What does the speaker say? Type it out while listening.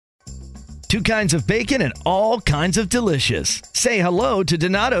2 kinds of bacon and all kinds of delicious. Say hello to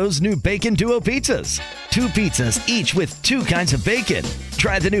Donato's new Bacon Duo pizzas. 2 pizzas, each with 2 kinds of bacon.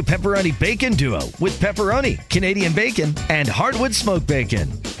 Try the new Pepperoni Bacon Duo with pepperoni, Canadian bacon, and hardwood smoked bacon.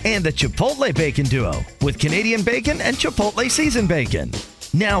 And the Chipotle Bacon Duo with Canadian bacon and Chipotle seasoned bacon.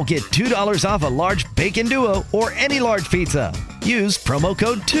 Now get $2 off a large Bacon Duo or any large pizza. Use promo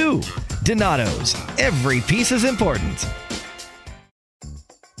code 2. Donato's. Every piece is important.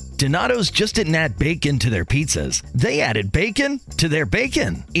 Donato's just didn't add bacon to their pizzas. They added bacon to their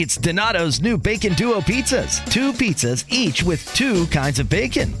bacon. It's Donato's new Bacon Duo pizzas. 2 pizzas, each with 2 kinds of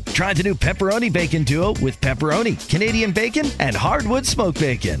bacon. Try the new Pepperoni Bacon Duo with pepperoni, Canadian bacon, and hardwood smoked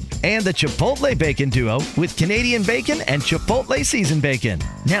bacon. And the Chipotle Bacon Duo with Canadian bacon and Chipotle seasoned bacon.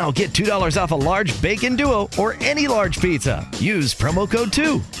 Now get $2 off a large Bacon Duo or any large pizza. Use promo code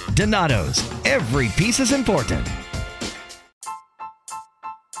 2. Donato's. Every piece is important.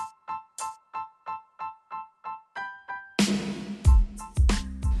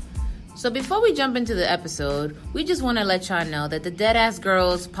 So before we jump into the episode, we just want to let y'all know that the Deadass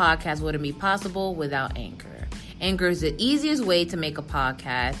Girls podcast wouldn't be possible without Anchor. Anchor is the easiest way to make a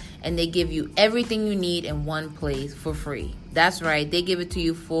podcast, and they give you everything you need in one place for free. That's right, they give it to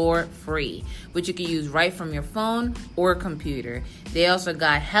you for free, which you can use right from your phone or computer. They also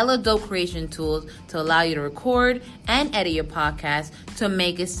got hella dope creation tools to allow you to record and edit your podcast to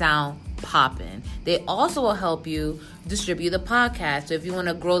make it sound poppin'. They also will help you distribute the podcast. So if you want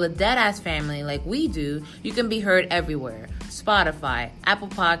to grow the Deadass family like we do, you can be heard everywhere. Spotify, Apple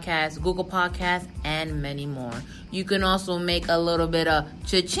Podcasts, Google Podcasts, and many more. You can also make a little bit of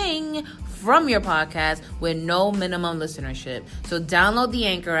cha-ching from your podcast with no minimum listenership. So download the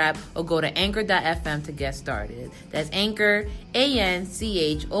Anchor app or go to anchor.fm to get started. That's Anchor,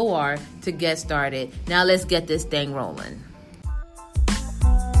 ANCHOR, to get started. Now let's get this thing rolling.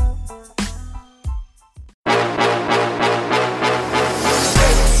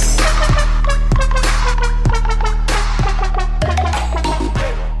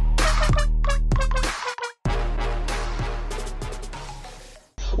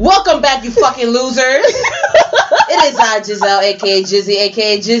 Welcome back, you fucking losers. It is I, Giselle, a.k.a. Jizzy,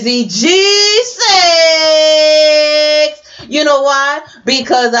 a.k.a. Jizzy G6. You know why?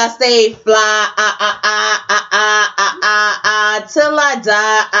 Because I stay fly, till I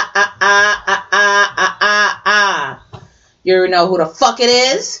die, You already know who the fuck it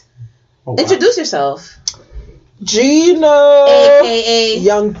is? Oh, wow. Introduce yourself. Gina, a.k.a.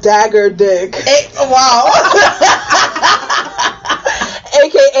 Young Dagger Dick. Wow.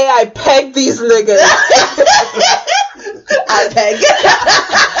 AKA I peg these niggas. I peg.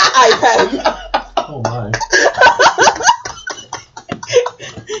 Oh my.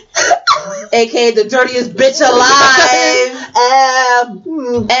 AKA the dirtiest bitch alive.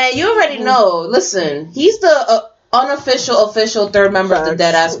 And you already know, listen, he's the official third member of the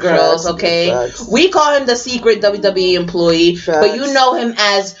Deadass Girls, okay? Facts. We call him the secret WWE employee, but you know him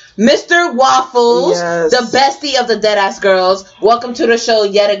as Mr. Waffles, yes, the bestie of the Deadass Girls. Welcome to the show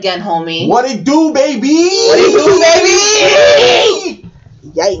yet again, homie. What it do, baby? What it do, baby?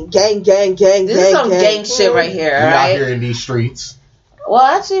 Gang. This is some gang shit right here, alright? Out here in these streets. Well,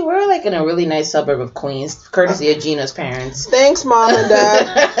 actually, we're like in a really nice suburb of Queens, courtesy of Gina's parents. Thanks, Mom and Dad.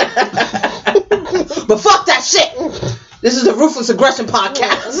 But fuck that shit! This is the Ruthless Aggression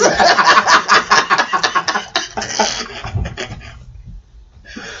Podcast.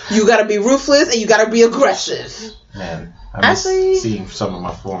 You gotta be ruthless and you gotta be aggressive. Man, I'm seeing some of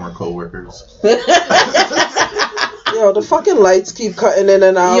my former coworkers. Yo, the fucking lights keep cutting in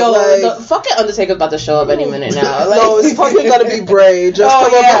and out. Yo, the fucking Undertaker's about to show up any minute now. Like, no, it's fucking gotta be Bray. Just come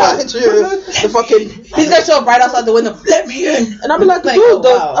up behind you. The fucking... He's gonna show up right outside the window. Let me in. And I'll be like,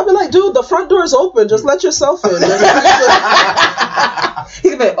 dude, the front door is open. Just let yourself in. He's gonna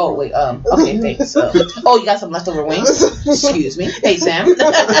be like, oh, wait, okay, thanks. Oh, you got some leftover wings? Excuse me. Hey, Sam.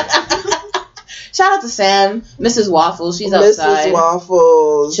 Shout out to Sam, Mrs. Waffles. She's outside. Mrs.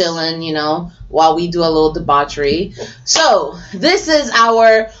 Waffles. Chilling, you know, while we do a little debauchery. So, this is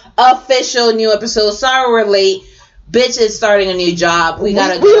our official new episode. Sorry we're late. Bitch is starting a new job. We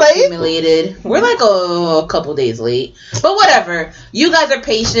gotta get accumulated. We're like a couple days late. But whatever. You guys are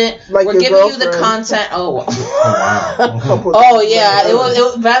patient. Like we're giving you the content. Oh, wow. Oh, yeah. It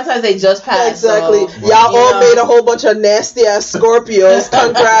was Valentine's Day just passed. Exactly. So, y'all all made a whole bunch of nasty ass Scorpios.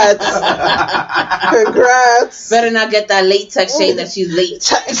 Congrats. Better not get that latex shade that she's late.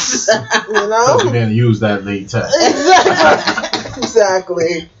 You know? So we didn't use that latex.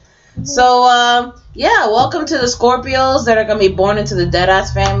 Exactly. So, yeah, welcome to the Scorpios that are going to be born into the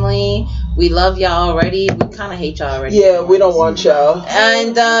Deadass family. We love y'all already. We kind of hate y'all already. Yeah, we don't want y'all.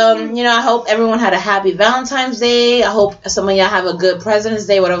 And, I hope everyone had a happy Valentine's Day. I hope some of y'all have a good President's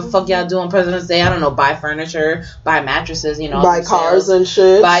Day, whatever the fuck y'all do on President's Day. I don't know, buy furniture, buy mattresses, buy cars and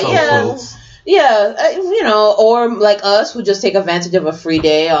shit. Or like us who just take advantage of a free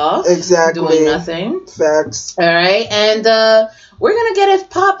day off. Exactly. Doing nothing. Facts. All right. And we're going to get it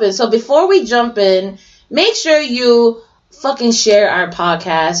popping. So before we jump in, make sure you fucking share our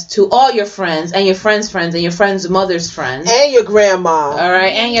podcast to all your friends and your friends' friends and your friends' mother's friends. And your grandma. All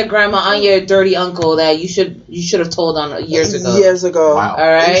right. And your grandma and your dirty uncle that you should have told on years ago. Wow.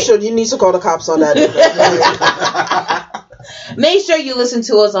 All right. You need to call the cops on that. Make sure you listen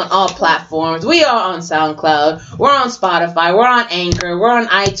to us on all platforms. We are on SoundCloud. We're on Spotify. We're on Anchor. We're on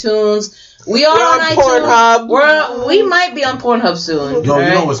iTunes. We're on iTunes. Pornhub. We might be on Pornhub soon. Yo,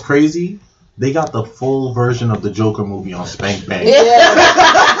 you know what's crazy? They got the full version of the Joker movie on Spank Bang. Yeah.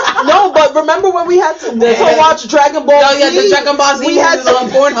 No, but remember when we had to watch Dragon Ball Z? Oh, yeah, the Dragon Ball Z was on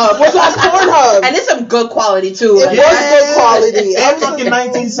Pornhub. Was on Pornhub. And it's some good quality, too. It was good quality. And fucking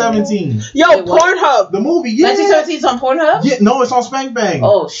 1917. Yo, Pornhub. The movie, yeah. 1917 is on Pornhub? Yeah, no, it's on Spank Bang.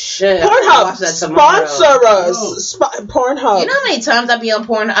 Oh, shit. Pornhub. Sponsor us. Pornhub. You know how many times I be on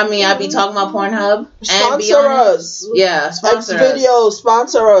Pornhub? I mean, I be talking about Pornhub. Sponsor us. Yeah, sponsor us. X-Video,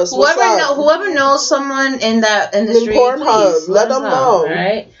 sponsor us. Whoever knows someone in that industry, Pornhub, let them know. All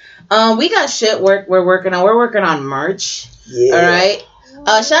right. We got shit we're working on. We're working on merch. Yeah. All right.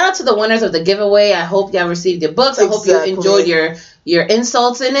 Shout out to the winners of the giveaway. I hope y'all received your books. I hope you enjoyed your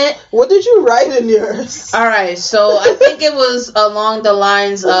insults in it. What did you write in yours? All right. So I think it was along the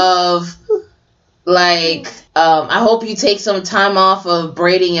lines of like, I hope you take some time off of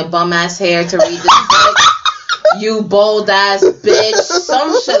braiding your bum ass hair to read this book. You bold ass bitch.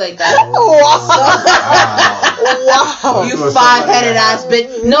 Some shit like that. Wow. You 5-headed ass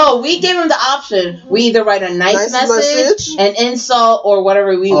bitch. No, we gave him the option. We either write a nice message, an insult, or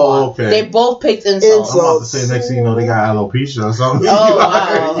whatever we want. Okay. They both picked insults. I'm about to say, next thing you know, they got alopecia or something. Oh,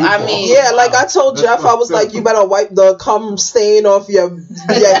 wow. I mean. Yeah, like I told Jeff, I was like, you better wipe the cum stain off your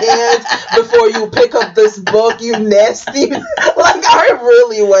hands before you pick up this book, you nasty. Like, I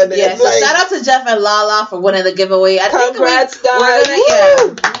really went in. Yeah, so shout out to Jeff and Lala for winning the giveaway. Congrats, guys.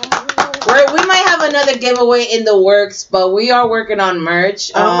 We might have another giveaway in the works, but we are working on merch.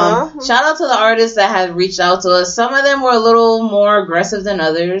 Shout out to the artists that have reached out to us. Some of them were a little more aggressive than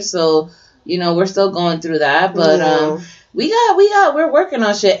others, so we're still going through that. But we're working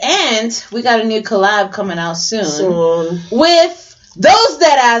on shit, and we got a new collab coming out soon. With those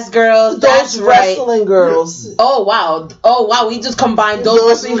dead ass girls. That's right. Wrestling girls. Oh wow. We just combined those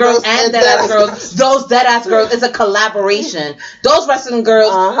wrestling girls and dead ass girls. Those dead ass girls. It's a collaboration. Those wrestling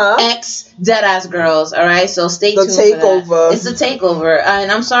girls X dead ass girls. All right. So stay tuned. The takeover. It's the takeover.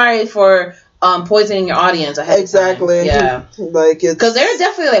 And I'm sorry for poisoning your audience ahead of time. Yeah. Like it's because they're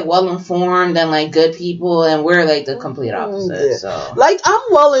definitely like well informed and like good people, and we're like the complete opposite. Yeah. So like I'm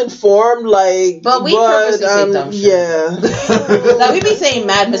well informed, but we purposely say dumb shit. Yeah. Like we be saying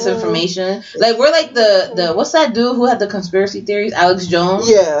mad misinformation. Like we're like the what's that dude who had the conspiracy theories? Alex Jones.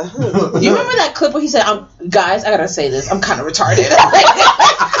 Yeah. Do you remember that clip where he said, "Guys, I gotta say this. I'm kind of retarded."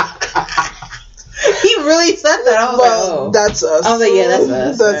 He really said that. I was like, oh, that's us. I was like, yeah, that's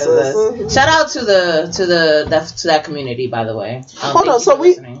us. That's us. Shout out to that community, by the way. Hold on, so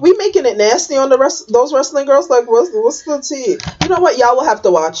we making it nasty on those wrestling girls? Like, what's the tea? You know what? Y'all will have to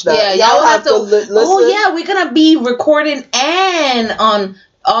watch that. Yeah, y'all will have to listen. Oh yeah, we're gonna be recording and on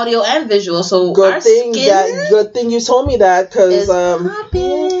audio and visual. So good thing you told me that, because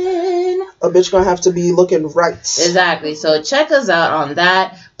a bitch gonna have to be looking right. Exactly. So check us out on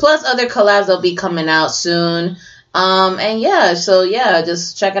that. Plus other collabs will be coming out soon.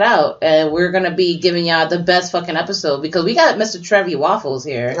 Just check it out. And we're gonna be giving y'all the best fucking episode because we got Mr. Trevi Waffles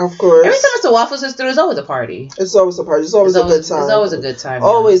here. Of course. Every time Mr. Waffles is through, it's always a party. It's always a party. It's always a good time. It's always a good time.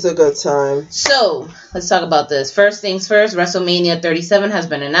 Always a good time. So let's talk about this. First things first, WrestleMania 37 has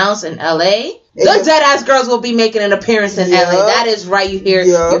been announced in LA. The Dead Ass Girls will be making an appearance in LA. That is right. You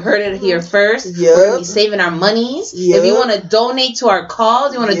heard it here first. We're going to be saving our monies. If you want to donate to our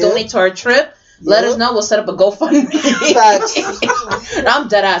cause, you want to donate to our trip, let us know. We'll set up a GoFundMe. Facts. I'm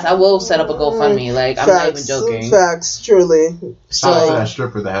dead ass. I will set up a GoFundMe. Like, I'm not even joking. Facts. Truly. Shout out to that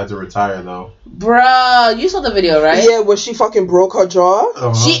stripper that had to retire, though. Bruh, you saw the video, right? Yeah, where she fucking broke her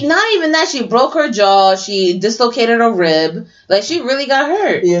jaw. She not even that. She broke her jaw. She dislocated her rib. Like, she really got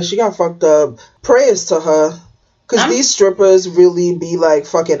hurt. Yeah, she got fucked up. Prayers to her. Because these strippers really be like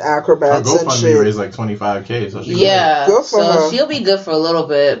fucking acrobats Her and shit. GoFundMe raised like $25,000, so she Good for her. She'll be good for a little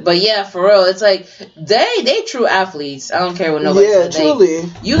bit. But yeah, for real, it's like they true athletes. I don't care what nobody says. Truly.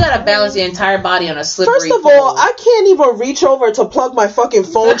 You gotta balance your entire body on a slippery First of pole. all, I can't even reach over to plug my fucking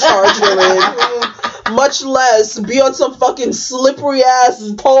phone charger in. Much less be on some fucking slippery ass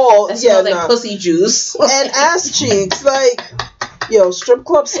pole. That smells like pussy juice. And ass cheeks. Like, yo, strip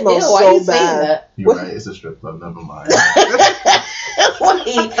club smells why so you saying bad. that? You're right, it's a strip club, never mind.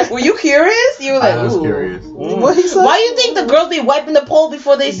 Wait, were you curious? You were like, I was ooh. curious. What he said? Why you think the girls be wiping the pole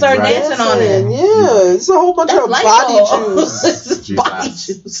before they start dancing on it? Yeah, it's a whole bunch of body juice. It's body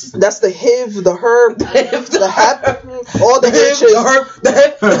juice. That's the HIV, the herb, the hep, all the H's. The herb, the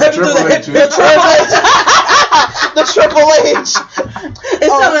hip, the hip, Triple the hip, H. the triple H. The Triple H.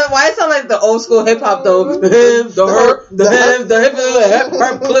 Why it sound like the old school hip hop though? The hip, the herb, the hip, the hip, the hip,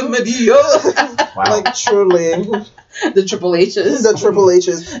 herb, chlamydia. Wow. Like truly, The Triple H's. the Triple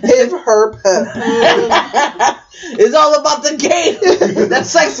H's. HIV, herb, hep. It's all about the game. That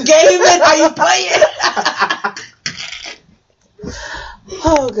sex game and how you play it.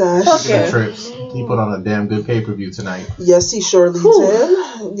 Oh gosh. Okay. Trips. He put on a damn good pay-per-view tonight. Yes, he surely did.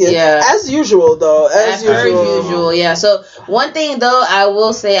 Yeah. As usual, though. As usual, yeah. So one thing though, I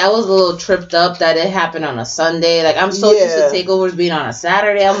will say I was a little tripped up that it happened on a Sunday. Like I'm so used to takeovers being on a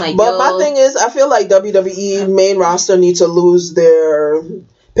Saturday. I'm like, but my thing is, I feel like WWE main roster need to lose their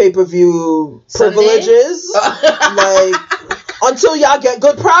pay-per-view privileges. Like. Until y'all get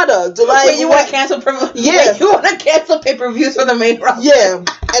good product. Like, wait, you want to cancel privileges? Yeah. Wait, you want to cancel pay-per-views for the main roster? Yeah.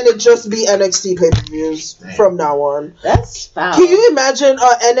 And it just be NXT pay-per-views from now on. That's foul. Can you imagine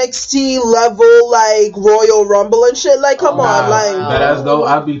a NXT level, like, Royal Rumble and shit? Like, come on. Like, that as though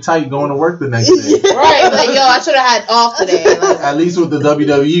I'd be tight going to work the next day. Right. Like, yo, I should have had off today. Like, at least with the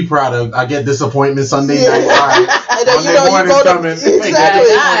WWE product, I get disappointment Sunday night. Right. And then, Monday morning's coming.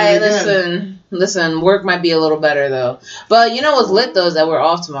 Exactly. Listen, work might be a little better though. But you know what's lit though is that we're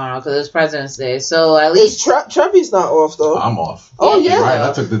off tomorrow because it's President's Day. So at least Trevi's not off though. I'm off. Oh yeah, right.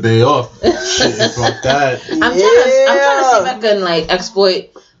 I took the day off. Shit, fuck that. I'm trying to see if I can like exploit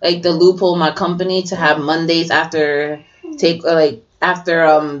like the loophole in my company to have Mondays after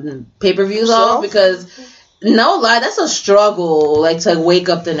pay-per-views off because. No lie, that's a struggle. Like to wake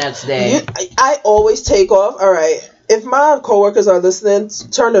up the next day. I always take off. All right. If my coworkers are listening,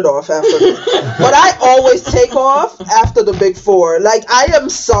 turn it off after. But I always take off after the Big Four. Like, I am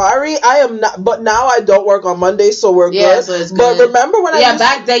sorry. I am not. But now I don't work on Mondays, so we're good. So it's good. But remember when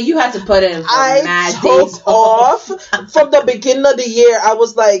back then you had to put in I took off from the beginning of the year. I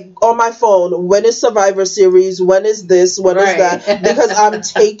was like on my phone, when is Survivor Series? When is this? When is that? Because I'm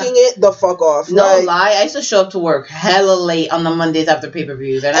taking it the fuck off. No like, lie, I used to show up to work hella late on the Mondays after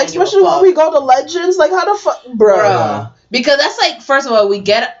pay-per-views. And especially when we go to Legends. Like, how the fuck, bro? Because that's like, first of all, we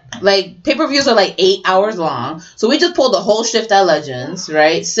get like pay-per-views are like 8 hours long, so we just pulled the whole shift at Legends,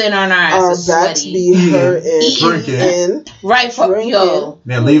 right? Sitting on our asses, sweaty, eating, right? Yo,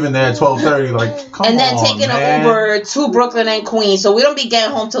 then leaving there at 12:30, like, come on, and then taking an Uber to Brooklyn and Queens, so we don't be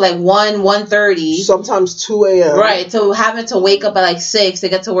getting home till like 1:30, sometimes 2 a.m. Right? To having to wake up at like 6 to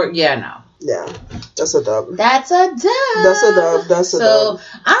get to work. Yeah, no. Yeah, that's a dub. That's a dub. So,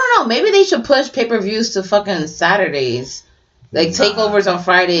 I don't know. Maybe they should push pay-per-views to fucking Saturdays. Like, takeovers on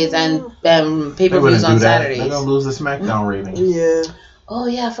Fridays and pay-per-views on Saturdays. They're going to lose the SmackDown ratings. Yeah. Oh,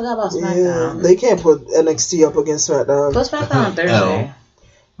 yeah. I forgot about SmackDown. Yeah, they can't put NXT up against SmackDown. Put SmackDown on Thursday.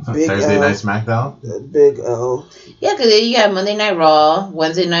 Thursday night SmackDown? Big L. Yeah, because you have Monday Night Raw,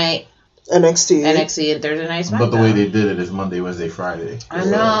 Wednesday night NXT, and Thursday night SmackDown. But the way they did it is Monday, Wednesday, Friday. I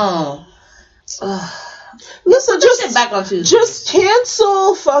know. Listen, back on Tuesday. Just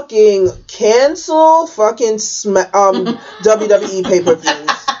cancel fucking WWE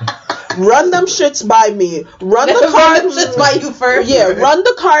pay-per-views. Run them shits by me. Run the card shits by you first. Yeah, run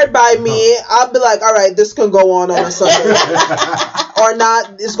the card by me. I'll be like, all right, this can go on a Sunday, or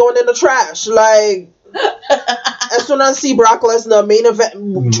not. It's going in the trash. Like, as soon as I see Brock Lesnar main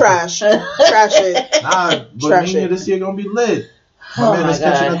event, trash it. Nah, but Mania this year gonna be lit. My man is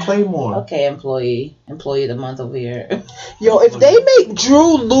catching a Claymore. Okay, employee of the month over here. Yo, if they make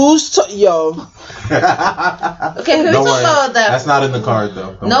Drew lose to okay, who's about that? That's not in the card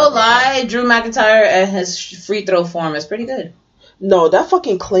though. No lie, Drew McIntyre and his free throw form is pretty good. No, that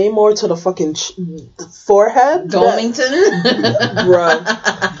fucking Claymore to the fucking forehead, Dolmington, bruh,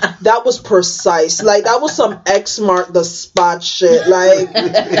 that was precise. Like, that was some X mark the spot shit. Like,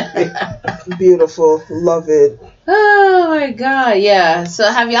 beautiful, love it. Oh my god, yeah.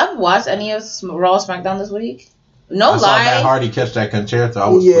 So have y'all watched any of Raw SmackDown this week? No I saw lie. Matt Hardy catch that concerto. I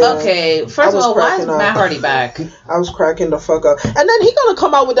was Okay, first of all, why is Matt Hardy back? I was cracking the fuck up. And then he gonna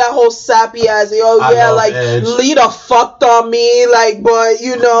come out with that whole sappy ass, like Edge. Lita fucked on me, like, but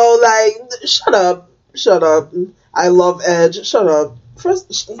shut up. I love Edge. Shut up.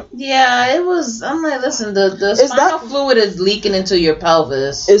 Yeah, it was. I'm like, listen, the spinal fluid is leaking into your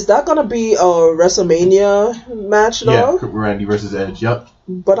pelvis. Is that gonna be a WrestleMania match though? Yeah, Randy versus Edge. Yep.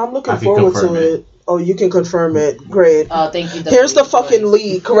 But I'm looking forward to it. Oh, you can confirm it. Great. Oh, thank you. Here's the fucking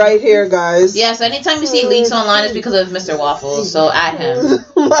leak right here, guys. Yes, anytime you see leaks online, it's because of Mr. Waffles. So add him.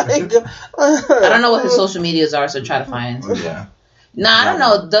 I don't know what his social medias are, so try to find. Yeah. Nah, I don't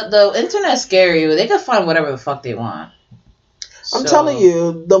know. The internet's scary. They can find whatever the fuck they want. I'm telling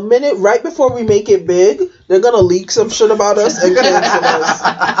you, the minute right before we make it big, they're gonna leak some shit about us and cancel us.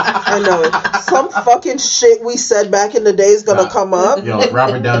 I know it. Some fucking shit we said back in the day is gonna come up. Yo,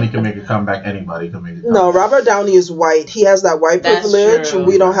 Robert Downey can make a comeback. Anybody can make a comeback. No, Robert Downey is white. He has that white privilege. True.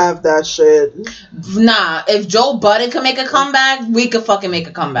 We don't have that shit. Nah, if Joe Budden can make a comeback, we could fucking make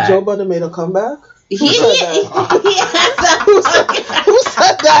a comeback. Joe Budden made a comeback? He has that. Who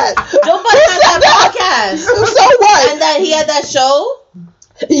said that? Joe Budden has that podcast. So what? And that he had that show.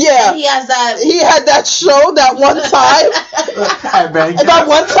 Yeah. And he has that. He had that show that one time. That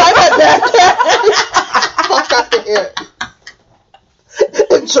one time at Fuck out of here.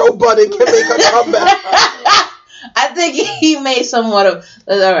 If Joe Budden can make a comeback. I think he made somewhat of.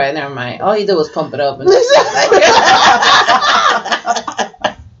 All right, never mind. All he did was pump it up.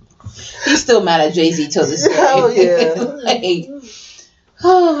 He's still mad at Jay-Z till this day. Hell yeah.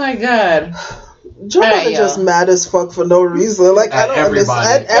 Oh my god. Joe Budden just mad as fuck for no reason. Like, I don't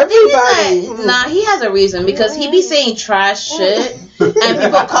understand. Everybody. Nah, he has a reason because he be saying trash shit and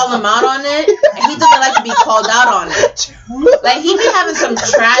people call him out on it and he doesn't like to be called out on it. Like, he be having some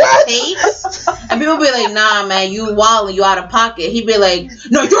trash takes and people be like, nah, man, you wildin', you out of pocket. He be like,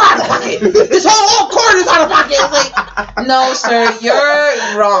 no, you're out of pocket. This whole court is out of pocket. It's like, no, sir,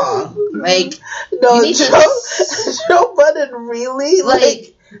 you're wrong. Like, no, Joe Budden really,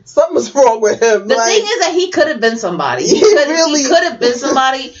 like something's wrong with him. The thing is that he could have been somebody. He could have been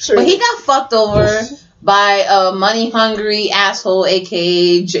somebody, but he got fucked over by a money-hungry asshole,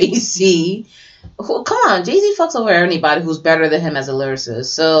 a.k.a. Jay-Z. Come on, Jay-Z fucks over anybody who's better than him as a lyricist.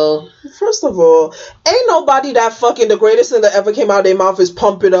 So, first of all, ain't nobody that fucking the greatest thing that ever came out of their mouth is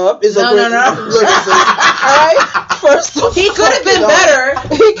Pump It Up. Is a great lyricist. Alright? First of all, he could have been better.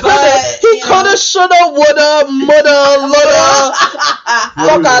 He could have, shoulda, woulda, mulda, lulda.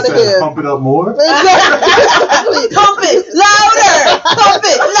 Fuck out of here. Pump it up more? Exactly. Pump it louder. Pump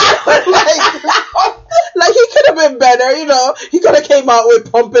it louder. Like he could have been better, you know. He could have came out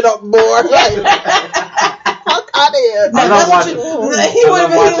with Pump It Up more. Like, fuck out of here. I love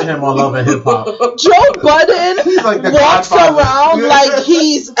watching him on Love and Hip Hop. Joe Budden walks around like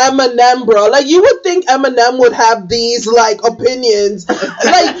he's Eminem, bro. Like, you would think Eminem would have these, like, opinions.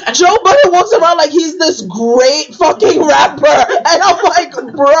 Like, Joe Budden walks around like he's this great fucking rapper. And I'm like,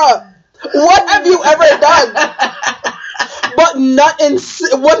 bruh, what have you ever done? But not in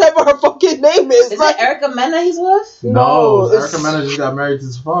whatever her fucking name is. Is it Erica Mena he's with? No, Erica Mena just got married to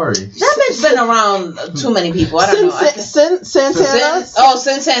Safari. That bitch been around too many people. I don't know. Santana?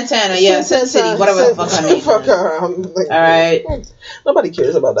 Sin Santana. Yeah, Sin City. Whatever the fuck her name is. Fuck her. Alright. Nobody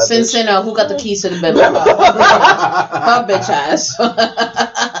cares about that. Sin Santana. Who got the keys to the bedroom? Her bitch ass.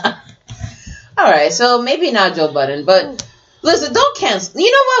 Alright, so maybe not Joe Budden, but... Listen, don't cancel.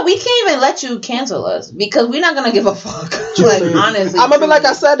 You know what? We can't even let you cancel us because we're not gonna give a fuck. Like, honestly, I'm gonna be like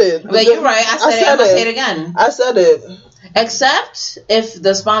I said it. Like, you're right. I said it. I'm gonna say it again. I said it. Except if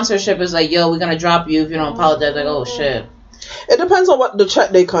the sponsorship is like, yo, we're gonna drop you if you don't apologize. Like, oh shit. It depends on what the check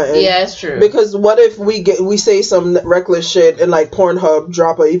they cut in. Yeah, it's true. Because what if we say some reckless shit and like Pornhub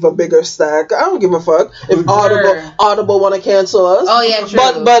drop a even bigger stack? I don't give a fuck if Audible want to cancel us. Oh yeah,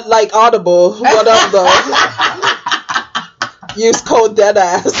 true. But like Audible, what up though? Use code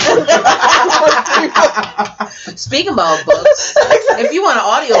DEADASS. Speaking about books, if you want an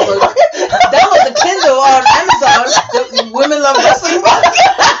audio book, download the Kindle on Amazon. The Women Love Wrestling book.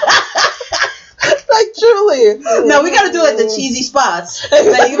 Like, truly. No, we gotta do like the cheesy spots.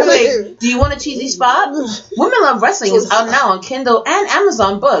 Like, you like, do you want a cheesy spot? Women Love Wrestling is out now on Kindle and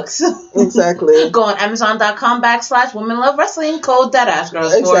Amazon Books. Exactly. Go on Amazon.com/Women Love Wrestling, code DEADASS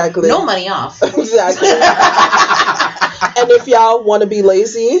girls. Exactly. No money off. Exactly. And if y'all want to be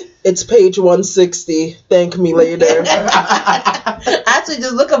lazy, it's page 160. Thank me later. Actually,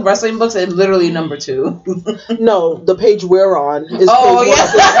 just look up wrestling books and literally number 2. No, the page we're on is page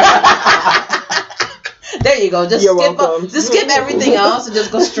 160. There you go. Just You're welcome. Just skip everything else and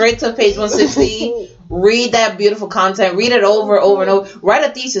just go straight to page 160. read that beautiful content, read it over and over, write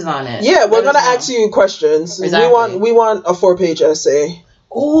a thesis on it. Yeah, we're gonna ask you questions. Exactly. We want a 4-page essay.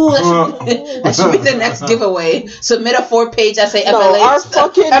 Oh, that should be the next giveaway. Submit a 4-page essay. No,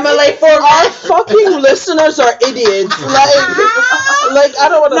 MLA, our fucking listeners are idiots. Like I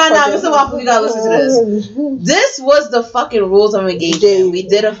don't want to. No, Mr. Waffle, you gotta listen to this. This was the fucking rules of engagement. We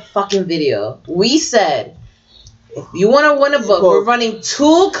did a fucking video. We said, if you want to win a book, we're running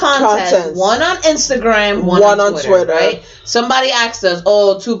 2 contests. One on Instagram, one on Twitter. Right? Somebody asked us,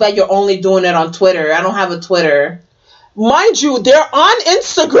 "Oh, too bad you're only doing it on Twitter. I don't have a Twitter." Mind you, they're on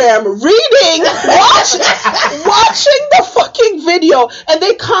Instagram reading, watching the fucking video, and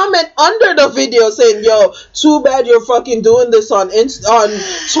they comment under the video saying, "Yo, too bad you're fucking doing this on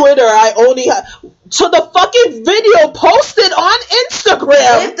Twitter. I only have." To the fucking video posted on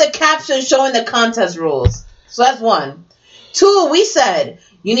Instagram with the caption showing the contest rules. So that's 1. 2, we said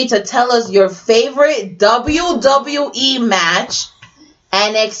you need to tell us your favorite WWE match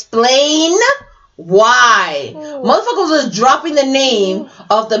and explain why. Motherfuckers was dropping the name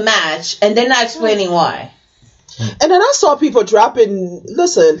of the match and they're not explaining why. And then I saw people dropping.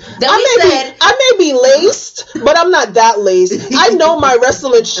 Listen, I may be laced, but I'm not that laced. I know my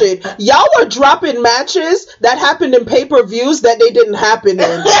wrestling shit. Y'all were dropping matches that happened in pay-per-views that they didn't happen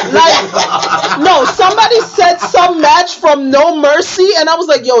in. Like, no, somebody said some match from No Mercy, and I was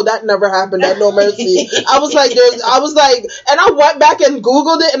like, yo, that never happened at No Mercy. I was like, and I went back and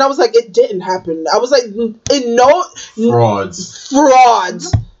Googled it, and I was like, it didn't happen. I was like,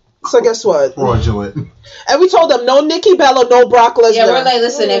 frauds. So guess what? Fraudulent. And we told them no Nikki Bella, no Brock Lesnar. Yeah, we're like,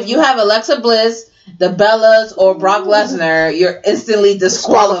 listen, if you have Alexa Bliss, the Bellas, or Brock Lesnar, you're instantly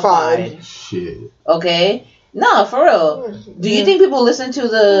disqualified. Shit. Okay? No, for real. Do you think people listen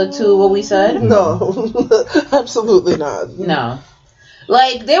to what we said? No. Absolutely not. No.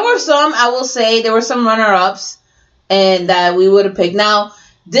 Like, there were some runner-ups and that we would have picked. Now,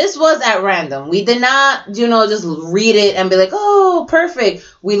 this was at random. We did not, just read it and be like, oh, perfect.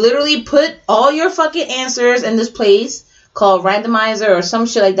 We literally put all your fucking answers in this place called randomizer or some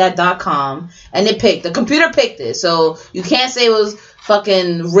shit like that.com, and it picked. The computer picked it. So you can't say it was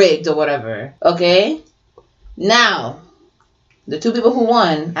fucking rigged or whatever. Okay? Now, the 2 people who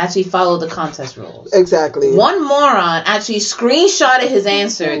won actually followed the contest rules. Exactly. One moron actually screenshotted his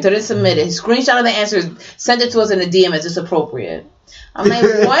answer, didn't submit it. He screenshotted the answer, sent it to us in a DM as it's appropriate. I'm like,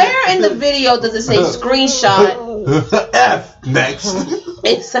 where in the video does it say screenshot? F next.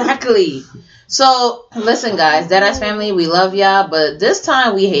 Exactly. So, listen, guys, Deadass family, we love y'all, but this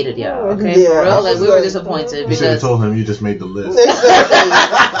time we hated y'all, okay? Yeah, for real, like, we were disappointed. You should have told him you just made the list. Exactly.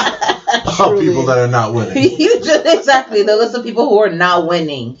 Of people that are not winning. Exactly, the list of people who are not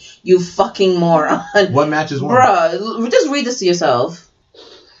winning. You fucking moron. What matches won? Bruh, just read this to yourself.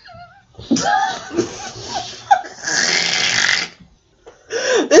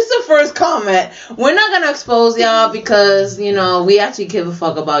 This is the first comment. We're not going to expose y'all because, we actually give a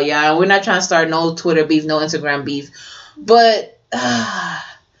fuck about y'all. We're not trying to start no Twitter beef, no Instagram beef. But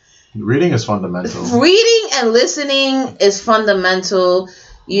reading is fundamental. Reading and listening is fundamental.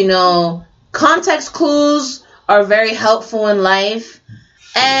 Context clues are very helpful in life.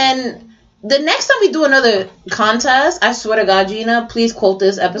 And the next time we do another contest, I swear to God, Gina, please quote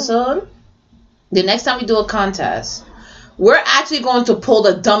this episode. The next time we do a contest, we're actually going to pull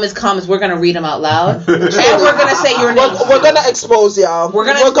the dumbest comments. We're going to read them out loud. And we're going to say your name. We're going to expose y'all. We're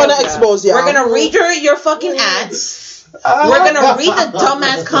going to expose y'all. We're going to read your fucking ads. We're going to read the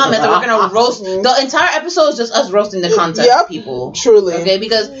dumbass comments. And we're going to roast. The entire episode is just us roasting the content people. Truly. Okay?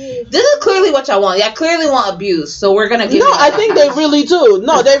 Because this is clearly what y'all want. Y'all clearly want abuse. So we're going to give I think they really do.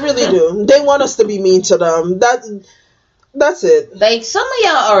 No, they really do. They want us to be mean to them. That's it. Like, some of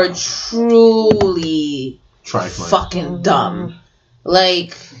y'all are truly trifling. Fucking dumb.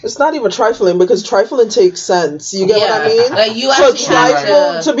 Like, it's not even trifling because trifling takes sense. You get what I mean? Like, you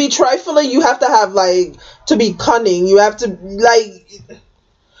actually to be trifling, you have to have to be cunning. You have to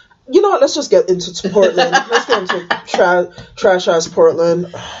let's just get into Portland. Let's get into trash ass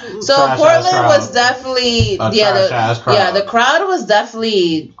Portland. So Portland was definitely the crowd was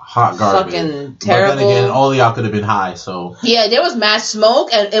definitely hot garbage. Fucking terrible. But then again, all of y'all could have been high, so yeah, there was mad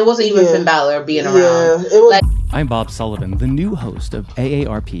smoke, and it wasn't even Finn Balor being around. Yeah, it was. I'm Bob Sullivan, the new host of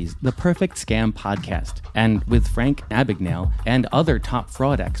AARP's The Perfect Scam podcast. And with Frank Abagnale and other top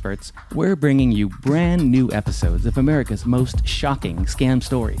fraud experts, we're bringing you brand new episodes of America's most shocking scam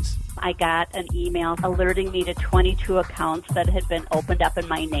stories. I got an email alerting me to 22 accounts that had been opened up in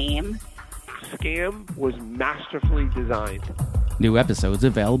my name. Scam was masterfully designed. New episodes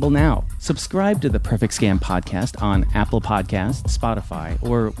available now. Subscribe to The Perfect Scam podcast on Apple Podcasts, Spotify,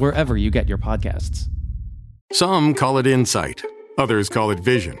 or wherever you get your podcasts. Some call it insight. Others call it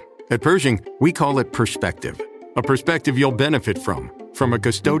vision. At Pershing, we call it perspective. A perspective you'll benefit from a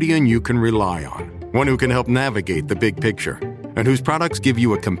custodian you can rely on. One who can help navigate the big picture and whose products give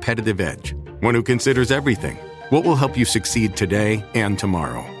you a competitive edge. One who considers everything. What will help you succeed today and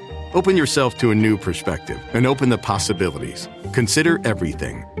tomorrow? Open yourself to a new perspective and open the possibilities. Consider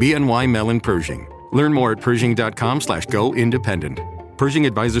everything. BNY Mellon Pershing. Learn more at Pershing.com/go independent. Pershing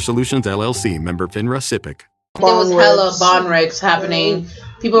Advisor Solutions, LLC, member FINRA SIPC. There was hella bond wrecks happening.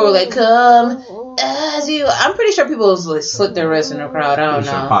 People were like, come as you. I'm pretty sure people was like, slit their wrists in the crowd. I don't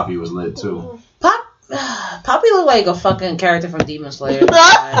know. Sure Poppy was lit too. Poppy looked like a fucking character from Demon Slayer. Like,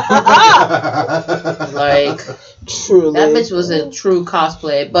 truly. That bitch was a true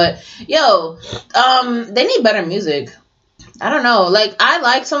cosplay. But, yo, they need better music. I don't know. Like, I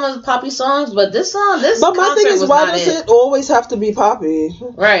like some of the Poppy songs, but this But my thing is, why does it always have to be Poppy?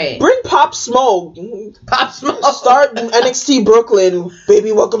 Right. Bring Pop Smoke. Pop Smoke. Start NXT Brooklyn.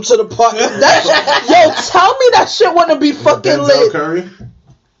 Baby, welcome to the party. Yo, tell me that shit wouldn't be fucking Denzel lit. Curry?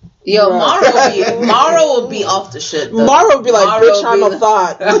 Yo, Mara will be off the shit, though. Mara would be like, bitch, I'm a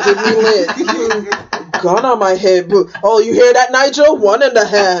thought. Get me lit. Gun on my head. Oh, you hear that, Nigel? One in the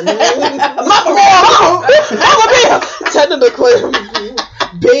hand. Mama mia! 10 in the clip.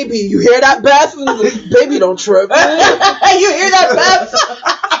 Baby, you hear that, Beth? Baby, don't trip. You hear that, Beth?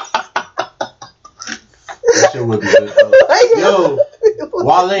 That shit would be lit. Yo,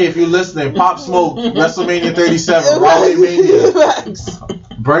 Wale, if you're listening, Pop Smoke, WrestleMania 37, Wale Mania.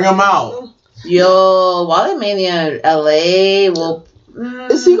 Bring him out. Yo, Wale Mania LA will.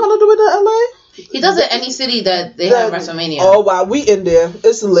 Is he gonna do it in LA? He does it any city that they have WrestleMania. Oh wow, we in there.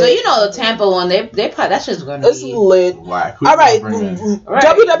 It's lit. So you know the Tampa one, they probably that shit's gonna it's be lit. Whack. All right,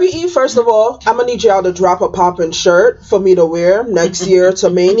 WWE. First of all, I'm gonna need y'all to drop a poppin' shirt for me to wear next year to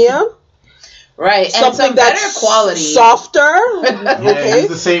Mania. Right, and something some that's better quality, softer. Yeah, Okay, it's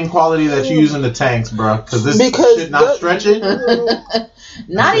the same quality that you use in the tanks, bro. Because this shit not stretching.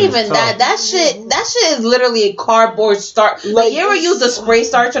 Not even that. That shit is literally a cardboard starch. Like, you ever use the spray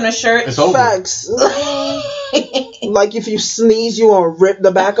starch on a shirt? It's over. Facts. Like if you sneeze, you gonna rip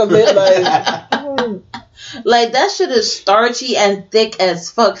the back of it. Like that shit is starchy and thick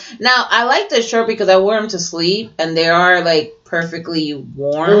as fuck. Now I like this shirt because I wear them to sleep and they are like perfectly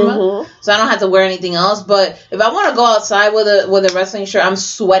warm, so I don't have to wear anything else. But if I want to go outside with a wrestling shirt, I'm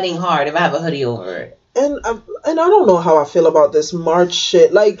sweating hard if I have a hoodie over it. And I don't know how I feel about this March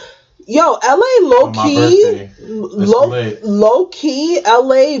shit. Like, yo, LA low key,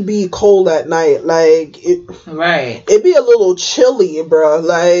 LA be cold at night. Like, it be a little chilly, bro.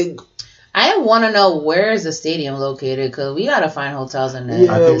 Like, I want to know where is the stadium located because we gotta find hotels in there.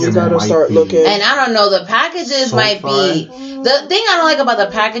 Yeah, we gotta start looking. And I don't know, the packages might be the thing I don't like about the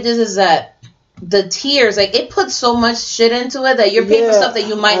packages is that the tiers, like it puts so much shit into it that you're paying for stuff that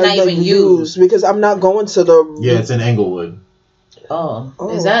you might not even use. Because I'm not going to the. Yeah, it's in Englewood. Oh.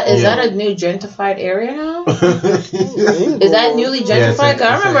 Is that a new gentrified area now? Is that newly gentrified? Cause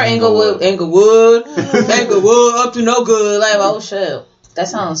I remember Englewood up to no good. Like, oh shit. That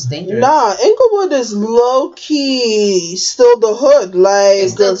sounds dangerous. Nah, Inglewood is low key still the hood. Like,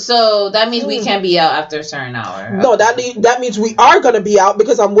 so that means we can't be out after a certain hour. No, that means we are gonna be out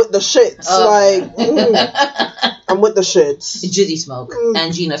because I'm with the shits. Like, I'm with the shits. Jizzy Smoke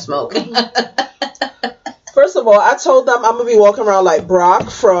and Gina Smoke. First of all, I told them I'm gonna be walking around like Brock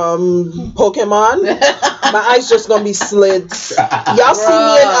from Pokemon. My eyes just gonna be slits. Y'all see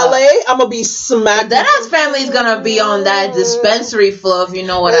me in LA, I'm gonna be smacked. That ass family's gonna be on that dispensary floor, if you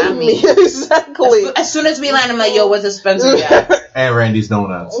know what I mean. Exactly. As soon as we land, I'm like, yo, what's the dispensary at? And Randy's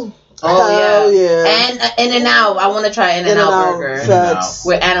Donuts. Oh yeah. And In-N-Out. I want to try In-N-Out burger. Facts.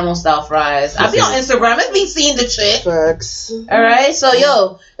 With animal style fries. I'll be on Instagram. It's me seeing the shit. Facts. Alright, so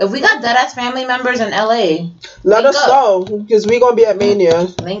yo, if we got deadass family members in LA, let us know, because we're gonna be at Mania.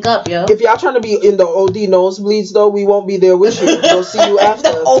 Link up, yo. If y'all trying to be in the OD nosebleeds though, we won't be there with you. We'll see you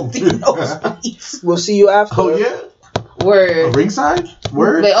after. The OD nosebleeds. We'll see you after. Oh yeah. Word. Ringside?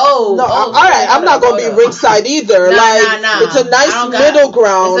 Word? Like, all right. I'm not gonna be ringside either. Nah. It's a nice middle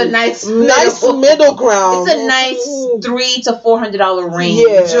ground. It's a nice middle ground. It's a nice $300 to $400 range.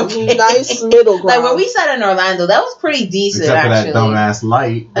 Yeah, okay? Nice middle ground. Like when we sat in Orlando, that was pretty decent. Except actually. for that dumbass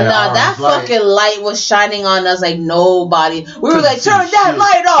light. That fucking light was shining on us like nobody. We were like, turn that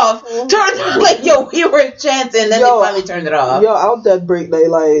light off. Like, yo, we were chanting, and then they finally turned it off. Yo, I'll dead break they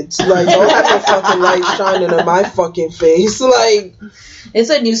lights. Like, don't have no fucking light shining in my fucking face. Like, it's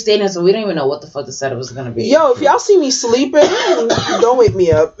a new stadium, so we don't even know what the fuck the setup was gonna be. Yo, if y'all see me sleeping, don't wake me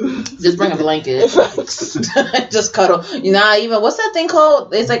up. Just bring a blanket. Just cuddle. You know, even what's that thing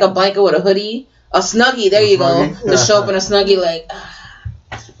called? It's like a blanket with a hoodie. A Snuggie, there you go. Just show up in a Snuggie like,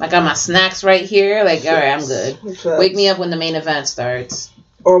 I got my snacks right here. Like, all right, I'm good. Wake me up when the main event starts.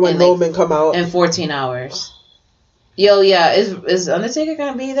 Or when Roman come out. In 14 hours. Yo, yeah, is Undertaker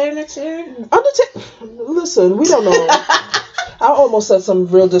gonna be there next year? Listen, we don't know. I almost said some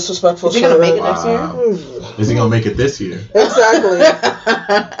real disrespectful shit. Is he gonna make it next year? Is he gonna make it this year? Exactly.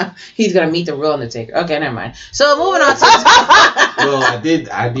 He's gonna meet the real Undertaker. Okay, never mind. So moving on to well,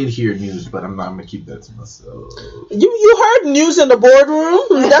 I did hear news, but I'm gonna keep that to myself. You heard news in the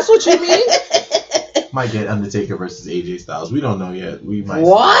boardroom? That's what you mean? Might get Undertaker versus AJ Styles. We don't know yet. We might.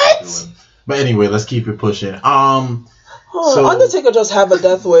 What? But anyway, let's keep it pushing. So Undertaker just have a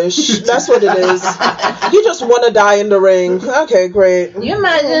death wish. That's what it is. He just want to die in the ring. Okay, great. Can you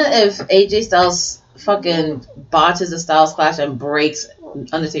imagine if AJ Styles fucking botches a Styles Clash and breaks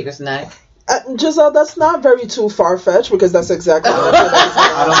Undertaker's neck? Giselle, that's not very too far-fetched because that's exactly what it is.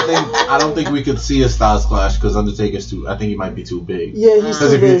 I don't think we could see a Styles Clash because Undertaker's I think he might be too big. Yeah, he's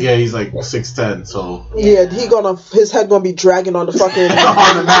too big. He's like 6'10", so yeah, his head gonna be dragging on the fucking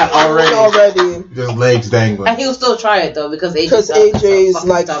on the mat already. Just legs dangling. And he'll still try it though because AJ's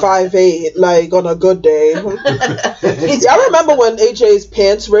like 5'8", like on a good day. I remember when AJ's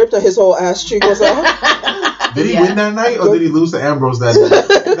pants ripped and his whole ass cheek was out. Did he win that night or did he lose to Ambrose that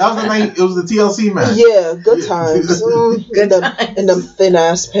night? That was the night. It was the TLC match. Yeah, good times. In them thin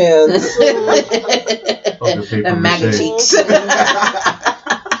ass pants. And maggot cheeks.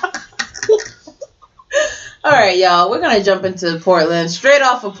 All right, y'all. We're gonna jump into Portland. Straight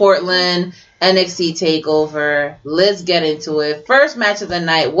off of Portland, NXT TakeOver. Let's get into it. First match of the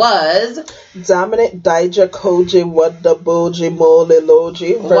night was Dominic Dijakovic Wadaboji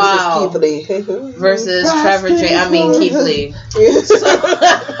Moleloji versus Keith Lee. Versus Trevor J. I mean Keith Lee.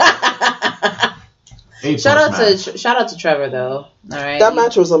 Shout out to Trevor though. All right. That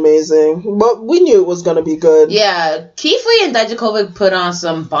match was amazing. But we knew it was gonna be good. Yeah. Keith Lee and Dijakovic put on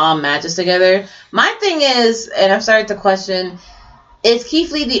some bomb matches together. My thing is, and I've started to question, is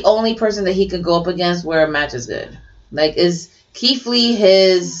Keith Lee the only person that he could go up against where a match is good? Like, is Keith Lee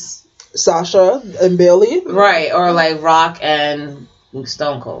his Sasha and Bayley? Right, or like Rock and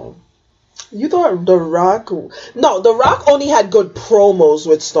Stone Cold. You thought The Rock... No, The Rock only had good promos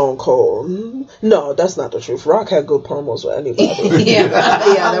with Stone Cold. No, that's not the truth. Rock had good promos with anybody. yeah,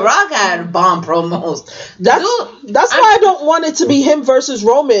 The Rock had bomb promos. That's why I don't want it to be him versus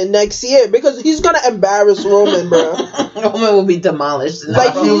Roman next year, because he's going to embarrass Roman, bro. Roman will be demolished.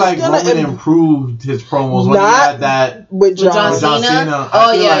 I feel like Roman improved his promos when he had that... With John Cena?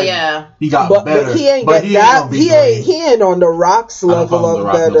 Oh, yeah. He got better. But he ain't he ain't on The Rock's level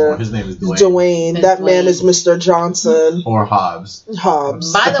of better. No, his name is Dwayne. That man is Mr. Johnson. Or Hobbs.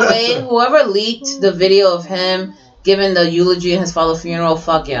 By the way, whoever leaked the video of him giving the eulogy in his father's funeral,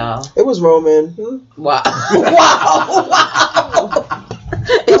 fuck y'all. It was Roman. Wow.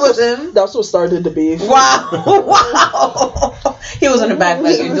 It was him? That's what started the beef. Wow. He was in the back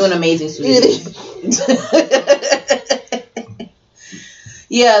like, you're doing amazing, sweetie.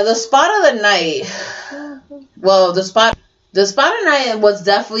 Yeah, the spot of the night. Well, the spot of the night was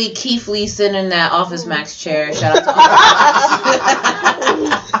definitely Keith Lee sitting in that Office Max chair. Shout out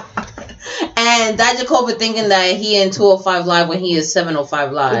to and Dijakovic thinking that he in 205 Live when he is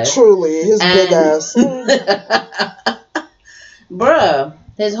 705 Live. Truly, his big ass. Bruh,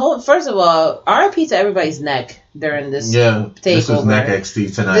 his whole... First of all, RIP to everybody's neck during this takeover. This was Neck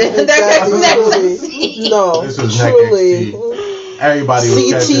XT tonight. Neck XT. No, this was truly. Neck XT. Everybody was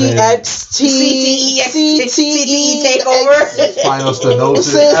CTE takeover. Spinal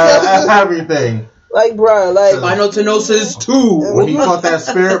stenosis. Everything. Like, bro, like spinal stenosis 2. When he caught that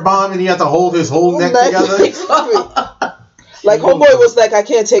spirit bomb and he had to hold his whole neck together. Like, homeboy was like, I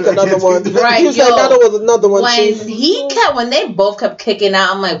can't take another one. Right, he was like, another one. When they both kept kicking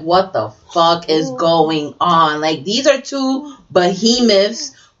out, I'm like, what the fuck is going on? Like, these are two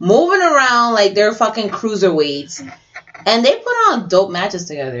behemoths moving around like they're fucking cruiserweights. And they put on dope matches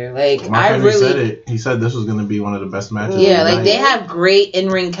together. Like, said it. He said this was going to be one of the best matches. Yeah, like they have great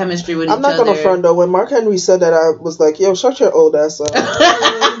in-ring chemistry with each other. I'm not going to front though. When Mark Henry said that, I was like, yo, shut your old ass up. Yo,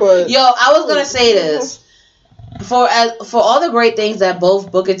 I was going to say this. For all the great things that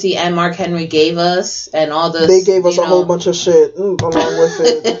both Booker T and Mark Henry gave us, and all the... They gave us a whole bunch of shit along with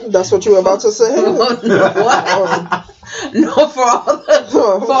it. That's what you were about to say? What? No, for all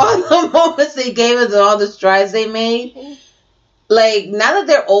the moments they gave us and all the strides they made, like, now that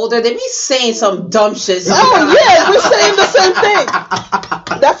they're older, they be saying some dumb shit. Oh, yeah, we're saying the same thing.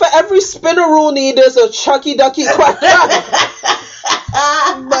 That for every spinner Rooney, there's a Chucky Ducky quack.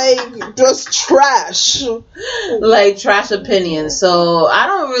 Like, like just trash. Like trash opinions. So I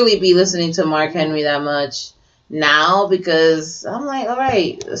don't really be listening to Mark Henry that much now because I'm like, all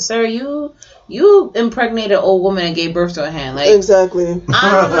right, sir, you impregnated an old woman and gave birth to a hen. Like, exactly. I don't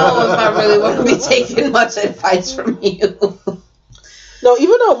know if I really want to be taking much advice from you. No,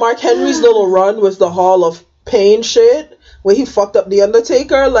 even though Mark Henry's little run with the Hall of Pain shit, when he fucked up The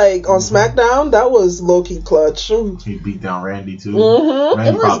Undertaker, like, on SmackDown, that was low-key clutch. He beat down Randy, too. Mm-hmm.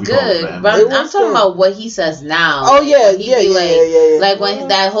 Randy It was good. But I'm talking about what he says now. Oh, yeah, yeah. Like, when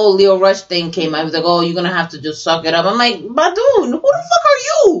that whole Leo Rush thing came out, he was like, oh, you're going to have to just suck it up. I'm like, Badoon, who the fuck are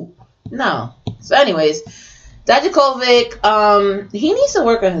you? No. So, anyways, Dijakovic, he needs to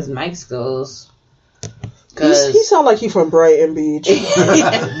work on his mic skills. He sound like he from Brighton Beach.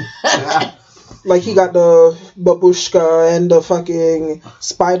 Like he got the babushka and the fucking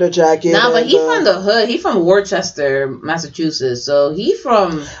spider jacket. Nah, but he from the hood. He from Worcester, Massachusetts. So he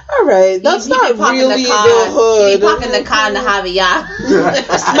from. All right, that's not really the hood. He parking the car in the Javier.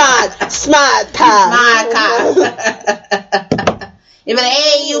 Smart car. Smart car. You be like,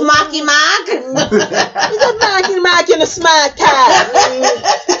 hey, you Marky Mark. He's a Marky Mark in a smart car.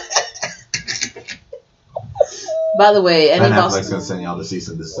 By the way, Ben Affleck's gonna send y'all to cease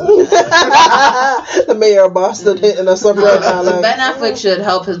and desist. The mayor of Boston hitting us up right now. Like, Ben Affleck should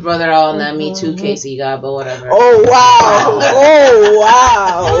help his brother out on that Me Too case he got, but whatever. Oh wow! Oh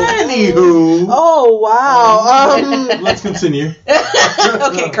wow! Anywho. Oh wow! Let's continue.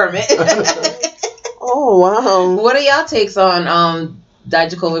 Okay, Kermit. Oh wow! What are y'all takes on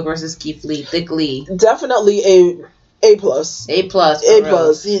Dijakovic versus Keith Lee? Thick Lee. Definitely A plus. A plus. A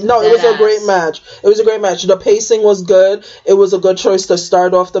plus. No, it was a great match. It was a great match. The pacing was good. It was a good choice to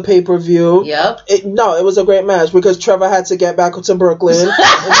start off the pay-per-view. Yep. It was a great match because Trevor had to get back to Brooklyn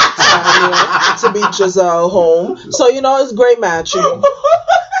to beat Giselle home. So, it's a great match.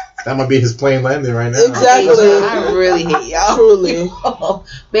 That might be his plane landing right now. Exactly. I really hate y'all. Truly.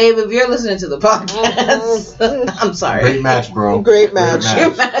 Babe, if you're listening to the podcast, I'm sorry. Great match, bro. Great match.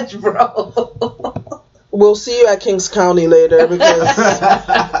 Great match, bro. We'll see you at Kings County later because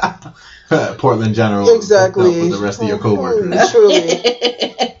Portland General. Exactly. With the rest of your coworkers. Truly.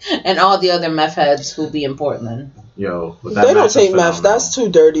 And all the other meth heads who be in Portland. Yo, they don't take meth. That's too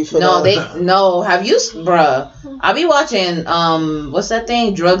dirty for them. No. Have you, bruh? I be watching what's that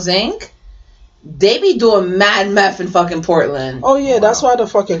thing? Drugs Inc. They be doing mad meth in fucking Portland. Oh yeah, that's why the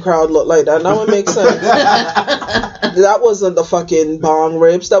fucking crowd looked like that. Now it makes sense. That wasn't the fucking bong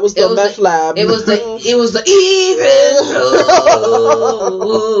rips. That was the meth lab. It was the even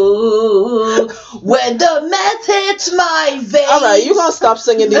when the meth hits my veins. All right, you gonna stop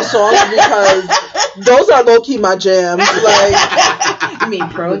singing these songs because those are low key my jams. Like, you mean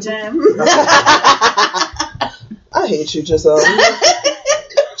Pro Jam? I hate you, Giselle.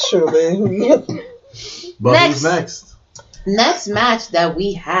 Truly. But who's next? Next match that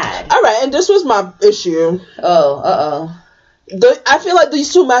we had. All right, and this was my issue. I feel like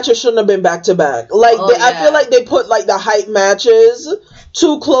these two matches shouldn't have been back to back. Like, I feel like they put like the hype matches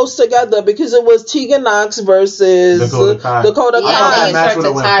too close together because it was Tegan Knox versus Dakota Kai. Yeah, that match would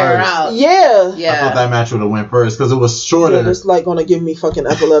have went first. Yeah. I thought that match would have went first because it was shorter. Yeah, it's like gonna give me fucking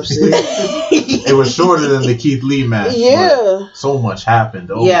epilepsy. It was shorter than the Keith Lee match. Yeah. So much happened.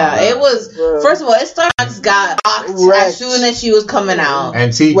 It was. First of all, it started. Got knocked as soon as she was coming out.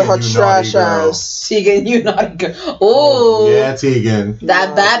 And Tegan, with her trash ass. Tegan, you naughty girl. Ooh. Yeah, Tegan.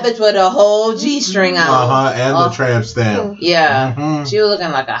 That bad bitch with a whole G-string out. And the tramp stamp. Yeah. Mm-hmm. She was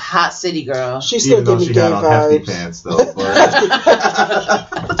looking like a hot city girl. She still giving me gay vibes. Hefty pants though.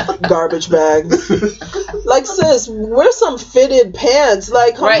 Garbage bags. Like, sis, wear some fitted pants.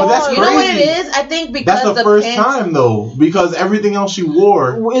 Like, come on. That's you know what it is? I think because that's the first pants, time though, because everything else she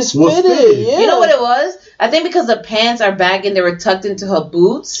wore was fitted. Yeah. You know what it was? I think because the pants are bagging, and they were tucked into her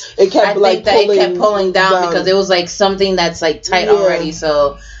boots. It kept it kept pulling down because it was like something that's like tight already.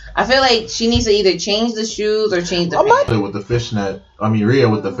 So I feel like she needs to either change the shoes or change the pants. With the fishnet, Rhea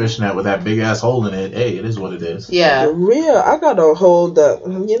with the fishnet with that big ass hole in it. Hey, it is what it is. Yeah. Rhea, I gotta hold that.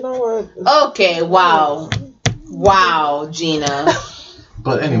 You know what? Okay. Wow, Gina.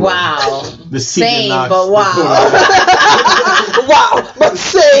 But anyway. Wow. The same, Knox, but wow. Wow, but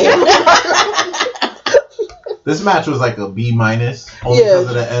same. This match was like a B- only because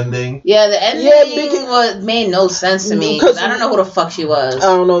of the ending. Yeah, the ending made no sense to me because I don't know who the fuck she was. I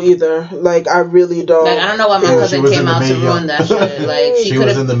don't know either. Like, I really don't. Like, I don't know why my cousin came out to ruin that shit. Like, she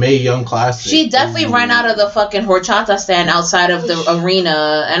was in the Mae Young Classic. She definitely ran out of the fucking horchata stand outside of the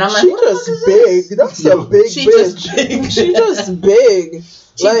arena, and I'm like, she just big. That's a big bitch. She just big.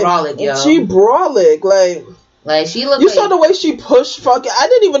 She brolic, yo. She brolic. Like, Like, she looked. You saw the way she pushed fucking. I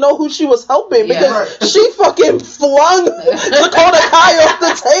didn't even know who she was helping because she fucking flung Dakota Kai off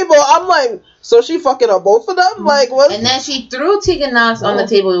the table. I'm like, so she fucking up both of them? Like, what? And then she threw Tegan Knox on the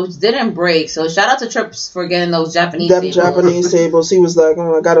table, which didn't break. So shout out to Trips for getting those Japanese tables. Japanese tables. He was like,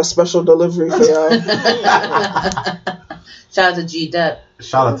 I got a special delivery for y'all. Shout out to G-Dep.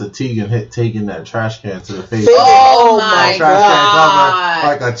 Shout out to Tegan taking that trash can to the face. Oh my God.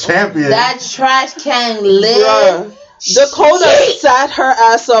 Like a champion. That trash can lit. Dakota sat her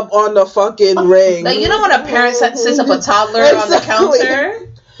ass up on the fucking ring. Like, you know when a parent sits up a toddler on the counter?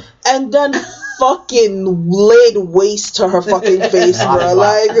 And then fucking laid waste to her fucking face, bro.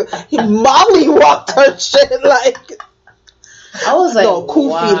 Like, Molly walked her shit, like... I was like, no,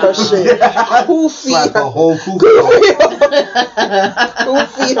 Kofi her shit. Kofi like her. A whole Kofi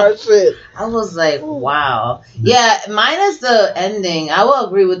her shit. I was like, wow. Yeah, minus the ending. I will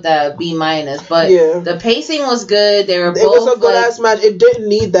agree with that, B-. But the pacing was good. They were both, it was a good ass match. It didn't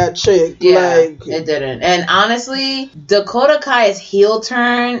need that chick. Yeah, it didn't. And honestly, Dakota Kai's heel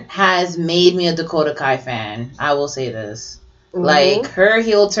turn has made me a Dakota Kai fan. I will say this. Mm-hmm. Like, her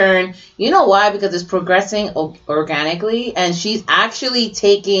heel turn, you know why? Because it's progressing organically, and she's actually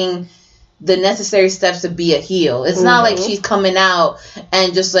taking the necessary steps to be a heel. It's not like she's coming out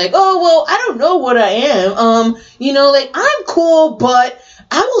and just like, oh, well, I don't know what I am. You know, like, I'm cool, but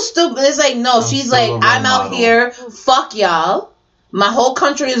I will still... It's like, no, she's like, I'm out here. Fuck y'all. My whole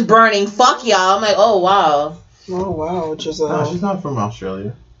country is burning. Fuck y'all. I'm like, oh, wow. Oh, wow. Just, no, she's not from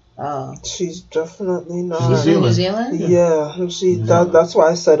Australia. Oh. She's definitely not. She's from New Zealand? Yeah. That's why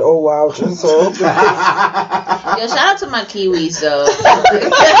I said, oh, wow. Just so. Yo, shout out to my Kiwis, though.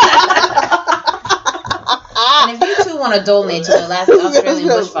 And if you two want to donate to the last Australian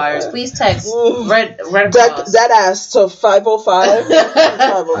bushfires, please text Red Cross. That ass to 505. 505. I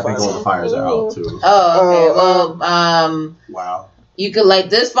think all the fires are out, too. Oh, okay. Wow. You could light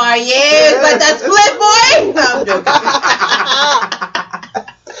this fire. Yeah, like that split, boy. No, I'm joking.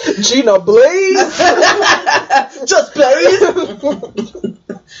 Gina Blaze. Just Blaze.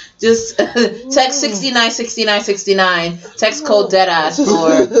 Just text 696969. Text code deadass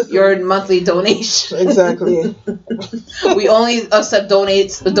for your monthly donation. Exactly. We only accept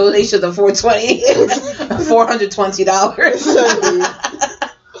donations of $420. $420.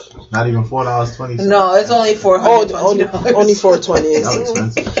 Not even $4.20. No, it's only $420. Only $420. That was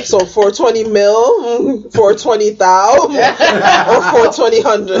expensive. So 420 mil, 420,000, or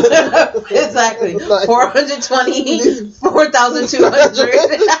 420,000. Exactly. 420,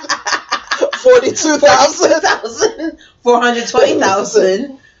 4,200, 42,000,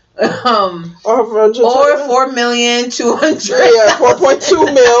 420,000. Or 4,200,000. Yeah,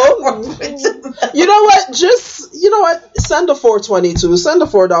 4.2 mil. You know what? Send a 422. Send a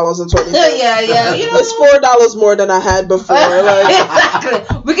 $4.20. Yeah. You know, it's $4 more than I had before. Like,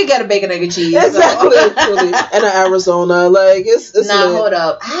 exactly. We could get a bacon, egg, and cheese. Exactly. And an Arizona. Like, it's hold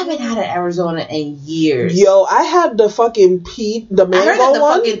up. I haven't had an Arizona in years. Yo, I had the fucking the mango one. I heard that the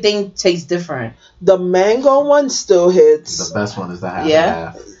fucking thing tastes different. The mango one still hits. The best one is the half and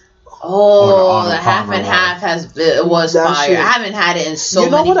half. Oh, the half and half was fire. Shit. I haven't had it in so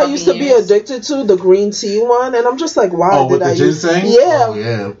many years. You know what I used to be addicted to? The green tea one. And I'm just like, why did I use it?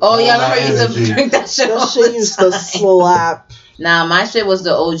 Yeah. Oh, yeah. I remember you used to drink that shit. That shit used to slap. Nah, my shit was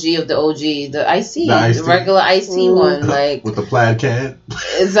the OG of the OG. The iced tea. The regular iced tea one. Like, with the plaid can.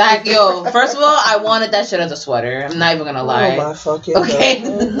 Exactly. Yo, first of all, I wanted that shit as a sweater. I'm not even going to lie. Oh, my fucking okay.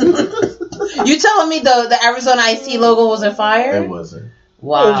 You telling me the Arizona iced tea logo wasn't fire? It wasn't.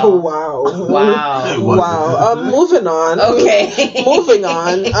 Wow. Wow. Moving on. Okay. Moving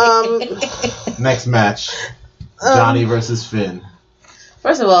on. Next match. Johnny versus Finn.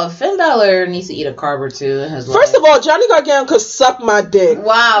 First of all, Finn Balor needs to eat a carb or two in his life. First of all, Johnny Gargano could suck my dick.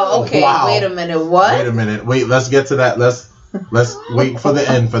 Wow. Okay. Wow. Wait a minute. What? Wait a minute. Wait. Let's get to that. Let's wait for the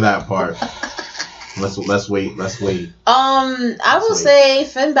end for that part. Let's wait. I will say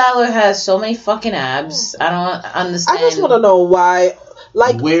Finn Balor has so many fucking abs. I don't understand. I just want to know why.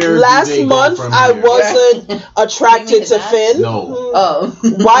 Like, last month, I wasn't attracted to Finn. No.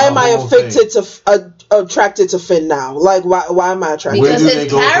 Why am I attracted to Finn now? Like, why am I attracted? Because his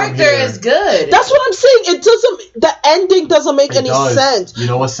character is good. That's what I'm saying. The ending doesn't make any sense. You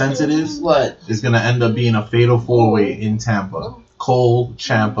know what sense it is? What? It's going to end up being a fatal 4-way in Tampa. Cole,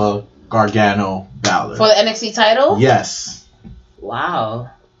 Ciampa, Gargano, Balor. For the NXT title? Yes. Wow.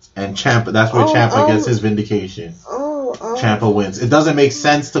 And Ciampa, that's where Ciampa gets his vindication. Ciampa wins. It doesn't make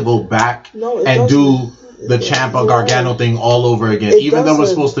sense to go back and do the Ciampa Gargano thing all over again. Even though we're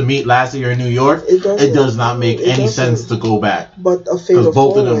supposed to meet last year in New York, it does not make any sense to go back. But a fatal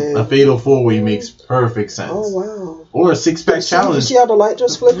both of them, four-way. a fatal four-way makes perfect sense. Oh wow! Or a six-pack challenge. You see how the light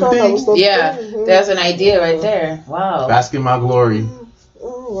just flicked on? That was the There's an idea right there. Wow. Bask in my glory.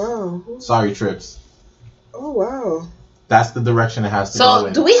 Oh wow! Sorry, Trips. Oh wow! That's the direction it has to go So,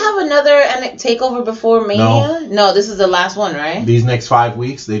 in. do we have another takeover before Mania? No, this is the last one, right? These next 5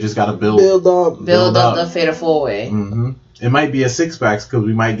 weeks, they just got to build up the Fatal 4-Way. Mm-hmm. It might be a six-packs because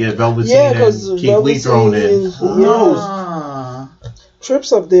we might get Velveteen and Keith Velveteen Lee thrown in. Who knows?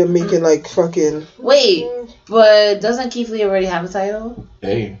 Trips up there making like fucking. Wait, but doesn't Keith Lee already have a title?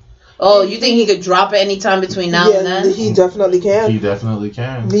 Hey. Oh, you think he could drop it anytime between now and then? He definitely can. He definitely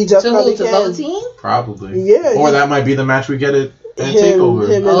can. He definitely to can. Velveteen? Probably. Yeah. Or that might be the match we get at TakeOver.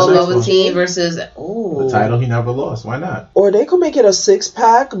 Velveteen versus... The title he never lost. Why not? Or they could make it a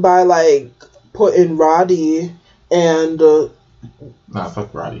 6-pack by like putting Roddy and... Nah,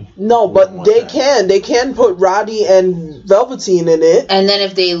 fuck Roddy. No, but they can put Roddy and Velveteen in it. And then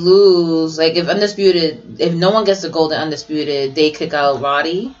if they lose, like if no one gets the gold in Undisputed, they kick out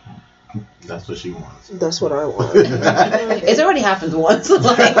Roddy. That's what she wants. That's what I want. It's already happened once. Poor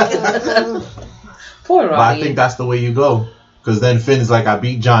Roddy. But I think that's the way you go. Because then Finn's like, I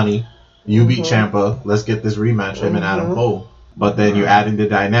beat Johnny. You beat Ciampa. Let's get this rematch, him and Adam Cole. But then you're adding the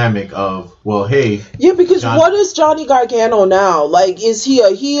dynamic of, well, hey. Yeah, because what is Johnny Gargano now? Like, is he a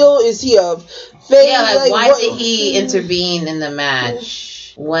heel? Is he a face? Yeah, why did he intervene in the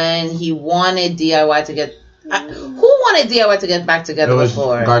match when he wanted DIY to get... who wanted DIY to get back together It was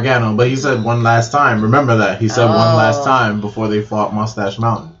before? Gargano, but he said one last time. Remember that. He said one last time before they fought Mustache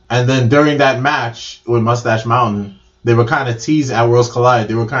Mountain. And then during that match with Mustache Mountain, they were kind of teasing at Worlds Collide.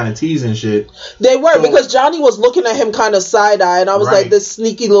 They were kind of teasing shit. They were, because Johnny was looking at him kind of side-eye, and I was like, this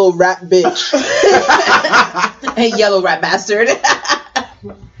sneaky little rat bitch. Hey, yellow rat bastard.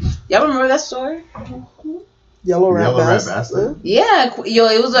 Y'all remember that story? Yellow rat bastard? Yeah,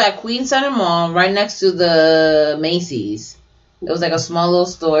 it was at Queen Center Mall, right next to the Macy's. It was like a small little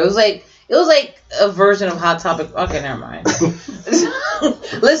store. It was like a version of Hot Topic. Okay, never mind.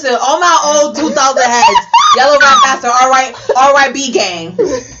 Listen, all my old 2000 heads, Yellow Rat Bastard, R.I.B. gang.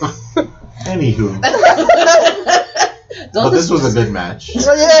 Anywho. But this was a good match.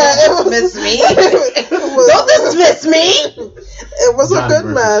 Yeah, Don't dismiss me. Don't dismiss me. It was Johnny a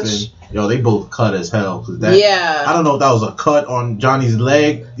good match. Finn. Yo, they both cut as hell. I don't know if that was a cut on Johnny's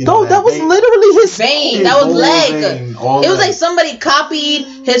leg. That was literally his vein. That was leg. Vein, it was like somebody copied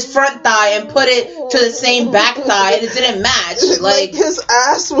his front thigh and put it to the same back thigh, and it didn't match. Like his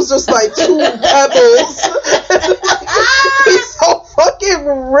ass was just like 2 pebbles. He's so fucking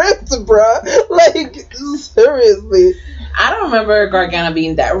ripped, bruh. Like, seriously. I don't remember Gargano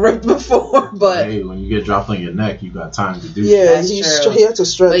being that ripped before, but hey, when you get dropped on your neck, you got time to do. Yeah, he had to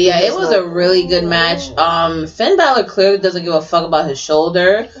stretch. But yeah, it was a really good match. Finn Balor clearly doesn't give a fuck about his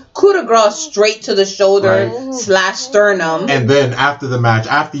shoulder. Coup de grace straight to the shoulder / sternum. And then after the match,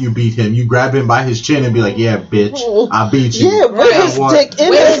 after you beat him, you grab him by his chin and be like, "Yeah, bitch, I beat you." Yeah, with his dick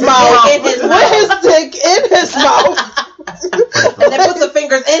in his mouth. With his dick in his mouth. And then put the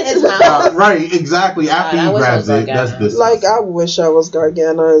fingers in his mouth. Right, exactly. After he grabs it, that's this. Like, I wish I was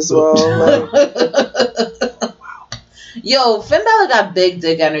Gargano as well. Like. Yo, Finn Balor got big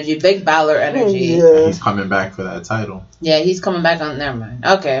dick energy, big Balor energy. Yeah. He's coming back for that title. Yeah, he's coming back on. Never mind.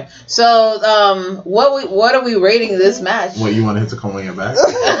 Okay, so what are we rating this match? What, you want to hit Tacoma in your back?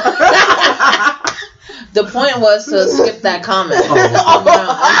 The point was to skip that comment.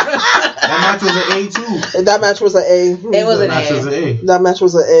 That match was an A too. That match was an A. It was an A. That match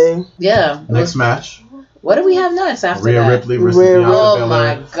was an A. Yeah. Next match. What do we have next after Rhea that? Ripley versus Bianca Oh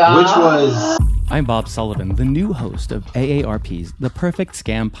Belair, my god. which was... I'm Bob Sullivan, the new host of AARP's The Perfect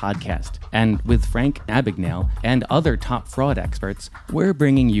Scam podcast. And with Frank Abagnale and other top fraud experts, we're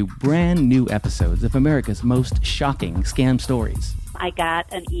bringing you brand new episodes of America's most shocking scam stories. I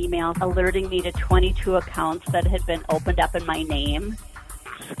got an email alerting me to 22 accounts that had been opened up in my name.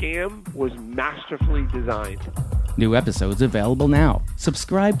 Scam was masterfully designed. New episodes available now.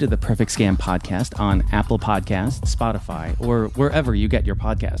 Subscribe to the Perfect Scam podcast on Apple Podcasts, Spotify, or wherever you get your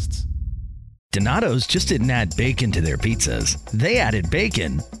podcasts. Donato's just didn't add bacon to their pizzas. They added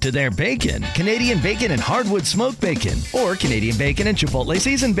bacon to their bacon. Canadian bacon and hardwood smoked bacon. Or Canadian bacon and Chipotle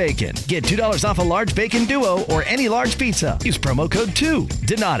seasoned bacon. Get $2 off a large bacon duo or any large pizza. Use promo code 2.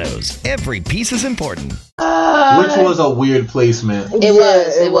 Donato's. Every piece is important. Which was a weird placement.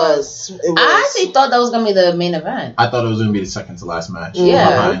 It was. I actually thought that was going to be the main event. I thought it was going to be the second to last match. Yeah.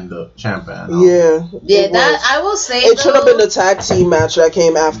 Behind the champion. Yeah. Yeah, that I will say it should have been the tag team match that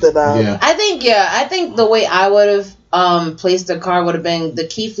came after that. Yeah. I think think the way I would have placed the card would have been the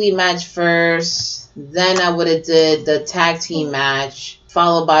Keith Lee match first, then I would have did the tag team match,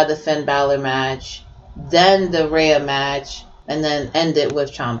 followed by the Finn Balor match, then the Rhea match, and then end it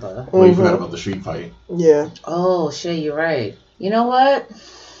with Ciampa. Well, you forgot about the street fight. Yeah. Oh shit, you're right. You know what?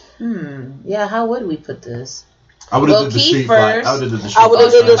 Yeah, how would we put this? I would have did the street fight. I would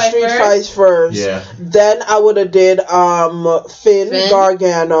have did the street fight first. Yeah. Then I would have did Finn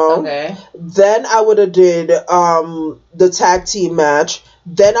Gargano. Okay. Then I would have did the tag team match.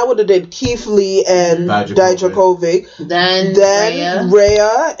 Then I would have did Keith Lee and Dijakovic. Then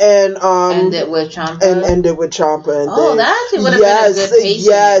Rhea and end it with Ciampa. And end it with Ciampa. And that actually would have been a good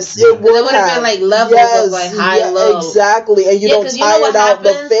pacing. Yes, it would have been like levels of like high, low. Exactly, and you don't tire out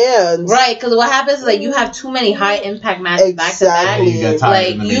the fans. Right, because what happens is like you have too many high impact matches back to back.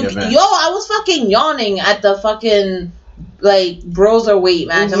 Like I was fucking yawning at the fucking like bros or weight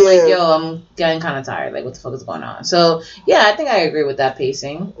match. I'm like, I'm getting kind of tired. Like, what the fuck is going on? So yeah, I think I agree with that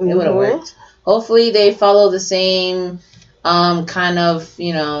pacing. It would have worked. Hopefully they follow the same kind of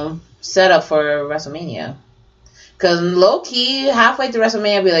setup for WrestleMania. Because low key, halfway through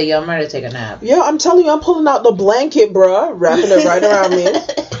WrestleMania, I'll be like, yo, I'm ready to take a nap. Yeah, I'm telling you, I'm pulling out the blanket, bruh, wrapping it right around me.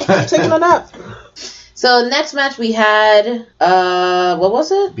 I'm taking a nap. So next match we had, what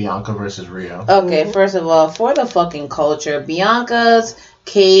was it? Bianca versus Rhea. Okay, first of all, for the fucking culture, Bianca's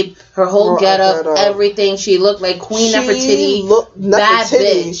cape, her whole getup, everything. She looked like Queen Nefertiti. Bad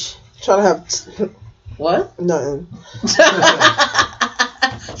bitch. Trying to have... What? Nothing.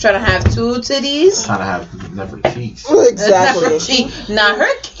 Trying to have two titties. Trying to have Nefertiti. Exactly. Nah,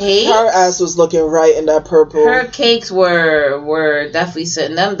 her cake. Her ass was looking right in that purple. Her cakes were definitely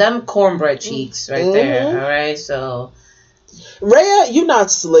sitting. Them cornbread cheeks right there. All right, so. Rhea, you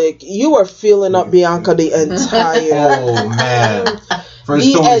not slick. You were feeling up Bianca the entire. Oh man.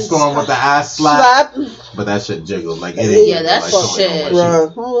 First Tony Storm with the ass slap. But that shit jiggled like it. Yeah, that's like shit.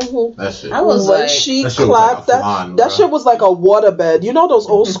 That shit. I was when like, she clapped that shit was like a waterbed. You know those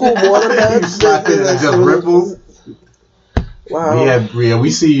old school waterbeds? Just ripples. Wow. Rhea, we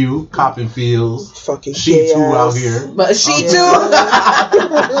see you copping feels. Fucking she too out here. But she too.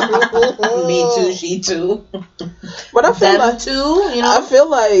 Me too. She too. But I feel like too. I feel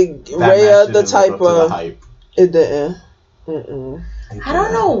like Rhea the type of it didn't. I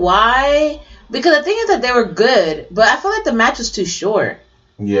don't know why. Because the thing is that they were good, but I feel like the match was too short.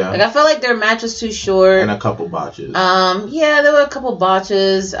 Yeah. Like I felt like their match was too short. And a couple botches. Yeah, there were a couple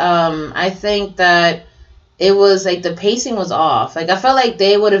botches. I think that it was like the pacing was off. Like I felt like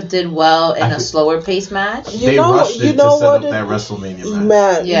they would have did well in a slower pace match. They rushed it to set up that WrestleMania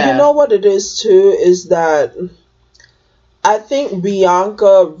match. You know what it is too is that I think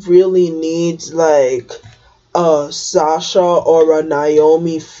Bianca really needs like a Sasha or a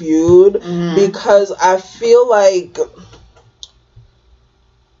Naomi feud because I feel like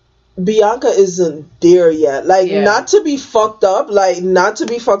Bianca isn't there yet. Like, not to be fucked up, and not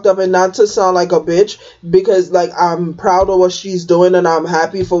to sound like a bitch, because, like, I'm proud of what she's doing and I'm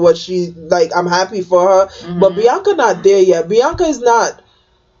happy for I'm happy for her. But Bianca not there yet. Bianca is not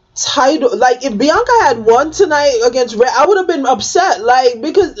title. Like, if Bianca had won tonight against Rhea, I would have been upset. Like,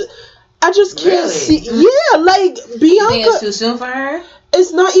 because I just can't see. Yeah, like, Bianca. You think it's too soon for her?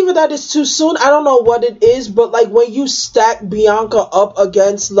 It's not even that it's too soon. I don't know what it is, but like when you stack Bianca up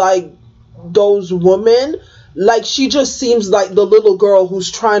against like those women, like she just seems like the little girl who's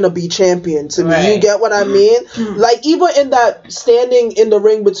trying to be champion to me. You get what I mean? Like even in that standing in the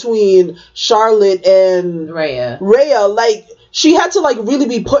ring between Charlotte and Rhea, like she had to like really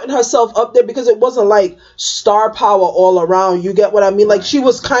be putting herself up there because it wasn't like star power all around. You get what I mean? Like she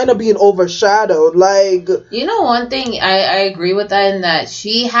was kind of being overshadowed. Like, you know, one thing I agree with that in that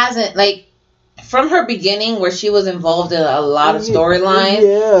she hasn't like from her beginning where she was involved in a lot of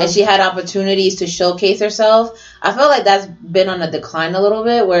storylines and she had opportunities to showcase herself. I feel like that's been on a decline a little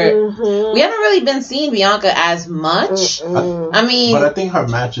bit where we haven't really been seeing Bianca as much. I mean, but I think her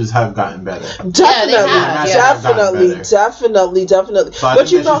matches have gotten better. Definitely. So I think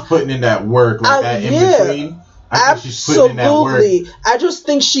she's putting in that work, like that in between. Absolutely. I just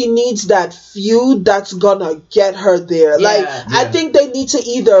think she needs that feud that's gonna get her there. I think they need to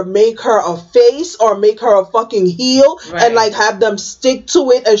either make her a face or make her a fucking heel and like have them stick to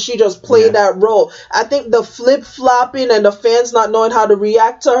it and she just play that role. I think the flip-flopping and the fans not knowing how to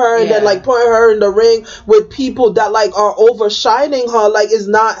react to her and then like putting her in the ring with people that like are overshining her like is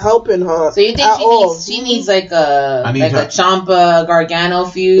not helping her. So you think she needs like a Ciampa Gargano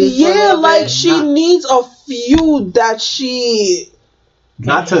feud? Yeah, like she needs a feud that she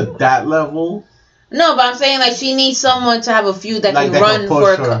not to that level, No, but I'm saying like she needs someone to have a feud that Like, can that run can for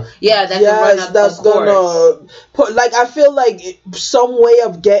push her. that can run up that's a course. gonna put, like, I feel like some way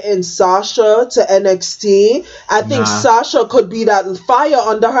of getting Sasha to NXT. I think Sasha could be that fire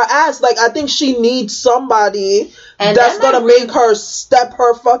under her ass. Like, I think she needs somebody And that's that might gonna make her step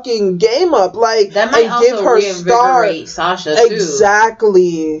her fucking game up, like, That might and also give her reinvigorate Sasha too.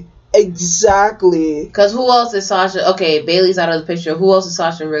 Exactly. Because who else is Sasha? Okay, Bailey's out of the picture. Who else is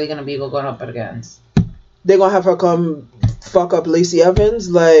Sasha really gonna be going up against? They're gonna have her come fuck up Lacey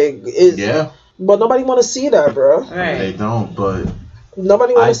Evans, like, but nobody want to see that, bro. Right. They don't, but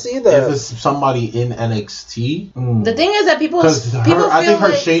nobody want to see that. If it's somebody in NXT, The thing is that people I feel think her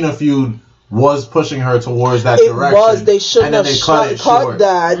like Shayna feud was pushing her towards that it direction. was. They shouldn't have cut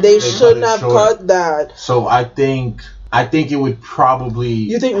that. They shouldn't have cut that. So I think it would probably.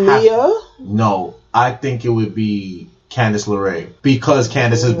 You think Mia? No, I think it would be Candice LeRae, because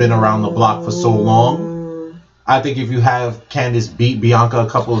Candice has been around the block for so long. I think if you have Candice beat Bianca a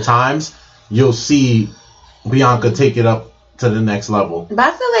couple of times, you'll see Bianca take it up to the next level. But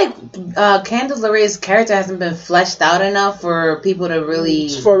I feel like Candice LeRae's character hasn't been fleshed out enough for people to really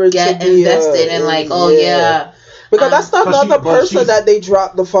get invested in, like, because that's not another person that they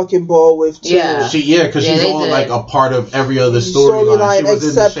dropped the fucking ball with, too. Yeah, because she's on like a part of every other storyline. She was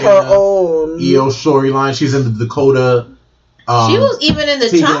except in the her own EO storyline. She's in the Dakota. She was even in the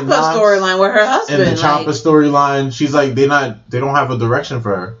Ciampa storyline with her husband. In the Ciampa storyline, she's like, they don't have a direction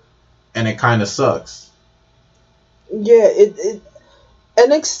for her, and it kind of sucks. Yeah,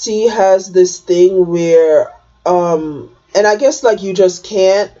 NXT has this thing where, and I guess like you just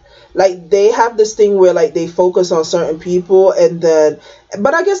can't, like, they have this thing where like they focus on certain people, and then,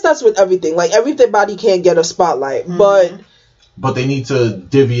 but I guess that's with everything. Like, everybody can't get a spotlight, But they need to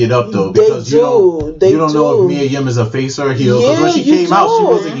divvy it up, though, because you don't know if Mia Yim is a face or a heel. Because when she came out, she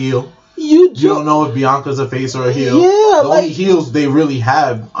was a heel. You don't know if Bianca's a face or a heel. Yeah, the only heels they really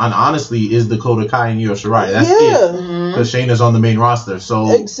have, honestly, is Dakota Kai and Io Shirai. That's it. Because Shayna's on the main roster.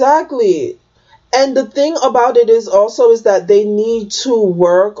 So exactly. And the thing about it is that they need to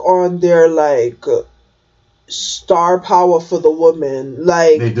work on their, like, star power for the women.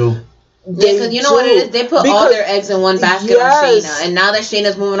 Like, they do. Because you know what it is? They put all their eggs in one basket on Shayna. And now that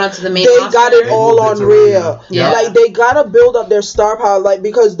Shayna's moving on to the main roster, they got it all on Rhea. Yeah. Like, they gotta build up their star power. Like,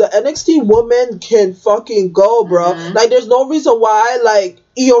 because the NXT women can fucking go, bro. Like, there's no reason why, like,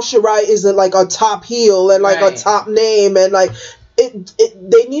 Io Shirai isn't, like, a top heel and, like, a top name. And, like,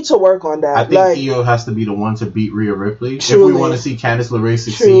 they need to work on that. I think like, Io has to be the one to beat Rhea Ripley truly, if we want to see Candice LeRae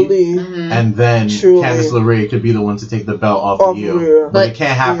succeed. And then Candice LeRae could be the one to take the belt off of Io. But it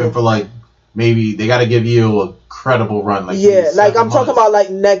can't happen for, like, maybe they got to give Io a credible run. Like, like, I'm talking about, like,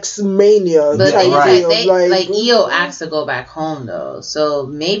 next Mania. But like Io asked to go back home, though. So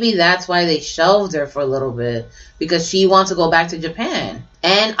maybe that's why they shelved her for a little bit, because she wants to go back to Japan.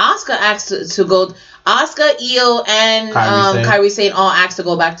 And Asuka asked to go. Asuka, Io, and Kairi Sane all asked to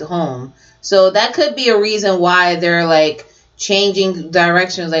go back to home. So that could be a reason why they're, like, changing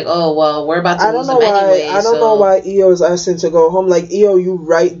directions. Like, oh, well, we're about to lose them anyway. I don't know why Io is asking to go home. Like, Io, you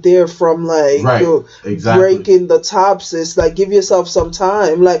right there from, like, breaking the tops. It's like, give yourself some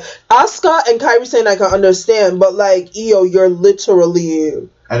time. Like, Asuka and Kairi Sane I can understand, but, like, Io, you're literally...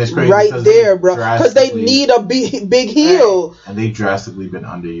 And it's crazy right there, bro. Because they need a big heel. Right. And they've drastically been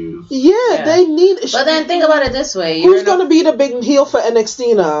underused. Yeah, they need... But then think about it this way. Who's going to be the big heel for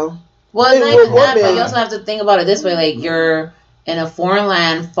NXT now? Well, it's not even that, but you also have to think about it this way. Like, you're in a foreign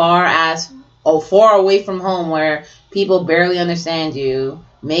land, far away from home, where people barely understand you.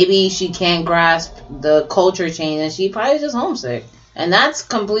 Maybe she can't grasp the culture change, and she probably just homesick. And that's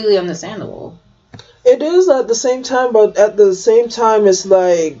completely understandable. It is at the same time, but at the same time, it's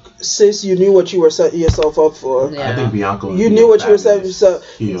like, sis, you knew what you were setting yourself up for. Yeah. I think Bianca you knew what you were setting yourself.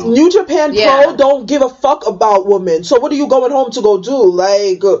 New Japan Pro don't give a fuck about women. So what are you going home to go do?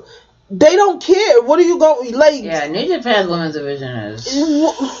 Like, they don't care. What are you going, like... Yeah, New Japan's women's division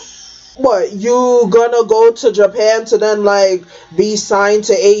is... What, you gonna go to Japan to then, like, be signed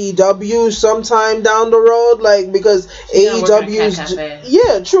to AEW sometime down the road? Like, because AEW's...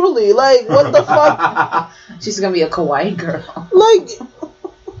 Yeah, truly. Like, what the fuck? She's gonna be a kawaii girl. Like,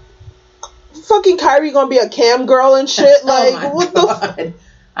 fucking Kairi gonna be a cam girl and shit? Like, what the fuck?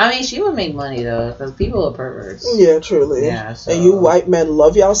 I mean, she would make money, though, because people are perverts. Yeah, truly. Yeah, so... And you white men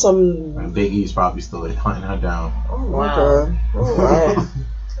love y'all some... And Big E's probably still hunting her down. Oh, my God. Oh, wow.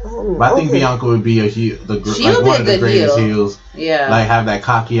 But I think Bianca would be a heel, one of the greatest heels. Yeah, like, have that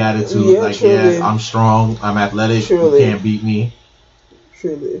cocky attitude. I'm strong, I'm athletic. You can't beat me.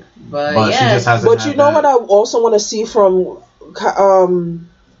 Truly, but she just hasn't. But you know what I also want to see from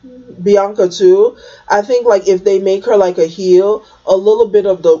Bianca too. I think like if they make her like a heel, a little bit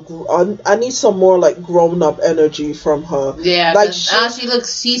of the I need some more like grown up energy from her. Yeah, like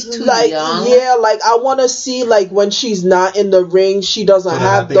she's too like, young. Yeah, like I want to see like when she's not in the ring, she doesn't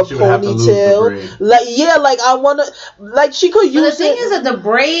have the ponytail. Like like I want to like she could use. But the thing is that the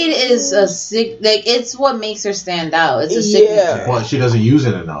braid is a it's what makes her stand out. It's a signature. Well, she doesn't use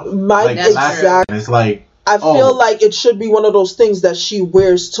it enough. Exactly. It's like. I feel like it should be one of those things that she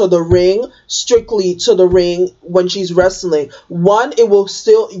wears to the ring, strictly to the ring when she's wrestling. One, you won't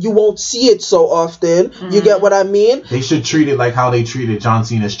see it so often. Mm-hmm. You get what I mean? They should treat it like how they treated John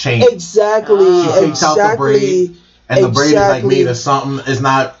Cena's chain. Exactly. She takes out the braid, and the braid is like made of something. It's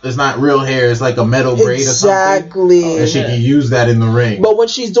not real hair. It's like a metal braid or something. Exactly. And she can use that in the ring. But when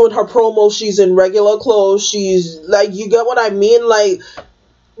she's doing her promo, she's in regular clothes. She's like, you get what I mean? Like,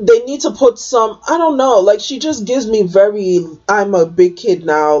 they need to put some, I don't know, like she just gives me I'm a big kid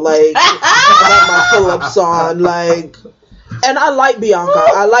now, like I have my pull-ups on, like, and I like Bianca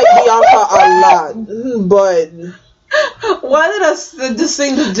a lot, but why did I just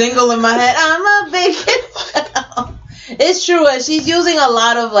sing the jingle in my head? I'm a big kid. It's true, she's using a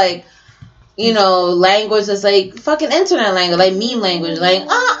lot of like, language that's like fucking internet language, like meme language, like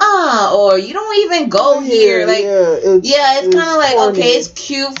or you don't even go here, like it's kind of like corny. Okay, it's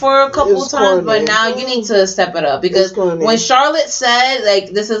cute for a couple times, but now you need to step it up, because when Charlotte said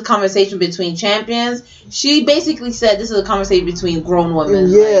like this is a conversation between champions, she basically said this is a conversation between grown women.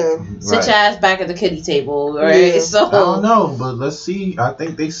 Sit your ass back at the kiddie table, right? So I don't know, but let's see. I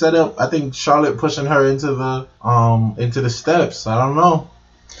think Charlotte pushing her into the steps. I don't know.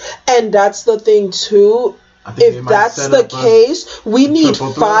 And that's the thing too. If that's the case, we need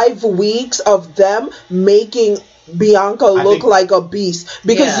 5 weeks of them making Bianca look like a beast,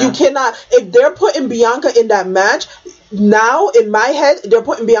 because you cannot. If they're putting Bianca in that match now, in my head, they're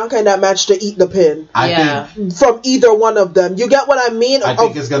putting Bianca in that match to eat the pin. I think from either one of them. You get what I mean? I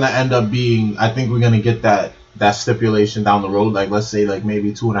think it's gonna end up being. I think we're gonna get that stipulation down the road. Like let's say like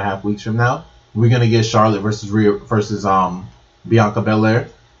maybe 2.5 weeks from now, we're gonna get Charlotte versus Bianca Belair.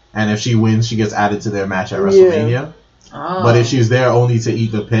 And if she wins, she gets added to their match at WrestleMania. But if she's there only to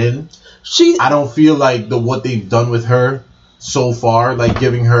eat the pin, I don't feel like what they've done with her so far, like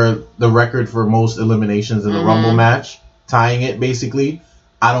giving her the record for most eliminations in the Rumble match, tying it basically.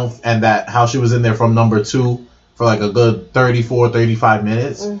 And that how she was in there from number 2 for like a good 34, 35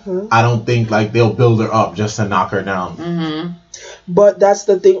 minutes. Mm-hmm. I don't think like they'll build her up just to knock her down. Mm-hmm. But that's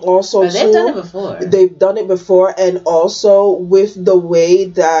the thing also, they've done it before. They've done it before, and also with the way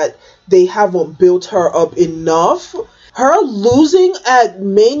that they haven't built her up enough, her losing at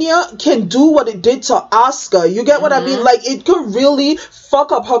Mania can do what it did to Asuka. You get what I mean? Like, it could really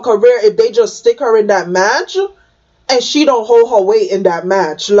fuck up her career if they just stick her in that match and she don't hold her weight in that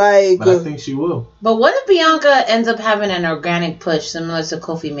match. Like, but I think she will. But what if Bianca ends up having an organic push similar to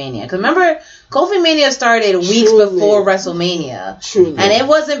Kofi Mania? Because remember, Kofi Mania started weeks before WrestleMania. Truly. And it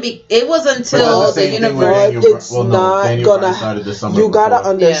wasn't until the universe. It's not gonna. You gotta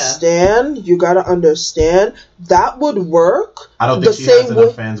understand. Yeah. You gotta understand. That would work. I don't think she has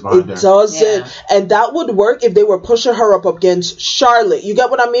enough fans behind her. It doesn't, and that would work if they were pushing her up against Charlotte. You get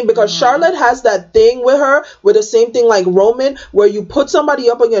what I mean? Because Charlotte has that thing with her, with the same thing like Roman, where you put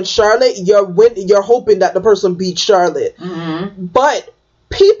somebody up against Charlotte, you're hoping that the person beats Charlotte. Mm-hmm. But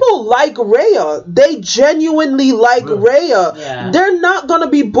people like Rhea. They genuinely like Rhea. Yeah. They're not gonna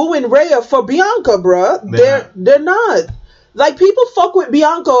be booing Rhea for Bianca, bruh. They're not. Like, people fuck with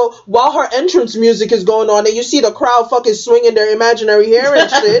Bianca while her entrance music is going on, and you see the crowd fucking swinging their imaginary hair and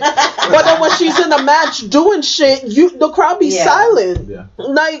shit. But then when she's in a match doing shit, the crowd be silent. Yeah.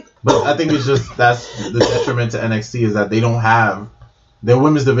 Like, but I think it's just that's the detriment to NXT, is that they don't have their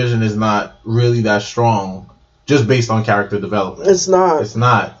women's division is not really that strong, just based on character development. It's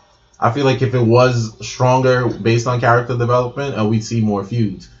not. I feel like if it was stronger based on character development, we'd see more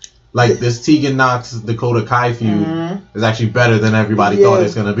feuds. Like this Tegan Nox Dakota Kai feud is actually better than everybody thought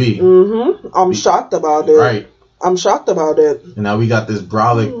it's gonna be. Mm-hmm. I'm shocked about it. Right. I'm shocked about it. And now we got this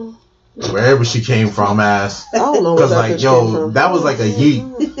Brolic, wherever she came from, ass. I don't know. Because like, that was like a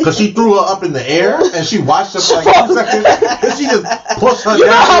yeet. Because she threw her up in the air and she watched her for like 2 seconds. And she just pushed her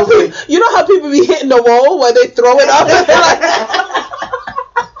down. You know how people be hitting the wall when they throw it up?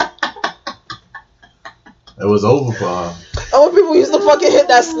 It was over for her. Oh, when people used to fucking hit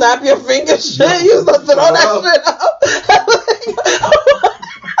that snap your finger shit, used to throw that shit up.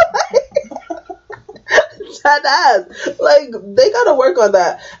 That ass. Like, they gotta work on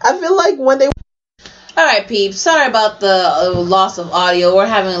that. I feel like when they... Alright, peeps. Sorry about the loss of audio. We're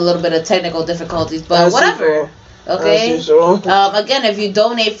having a little bit of technical difficulties, but whatever. Okay. As usual. Again, if you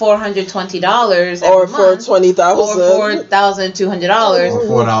donate $420 or every for month, $20,000 or $4,200,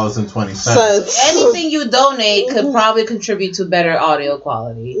 or $4.20. anything you donate could probably contribute to better audio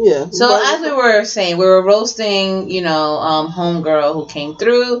quality. Yeah. So as we were saying, we were roasting, homegirl who came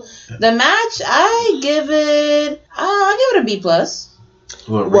through the match. I give it a B plus.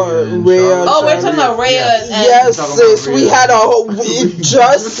 What, Rhea? Oh, we're talking about Rhea. Yes, sis. We had a whole.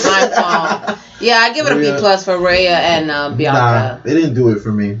 Just my fault. Yeah, I give it a B plus for Rhea and Bianca. Nah, it didn't do it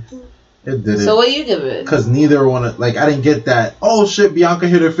for me. It didn't. So what do you give it? Because neither one, I didn't get that. Oh shit, Bianca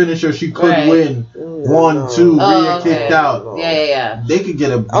hit her finisher. She could win. 1, 2, Rhea kicked out. Yeah. They could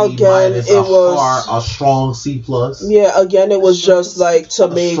get a B again, minus, a strong C plus. Yeah, again, it was just like to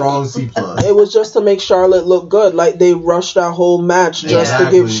make strong C plus. It was just to make Charlotte look good. Like they rushed that whole match just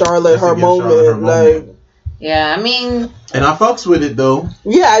to give Charlotte her moment. Like. Yeah, I mean... And I fucks with it, though.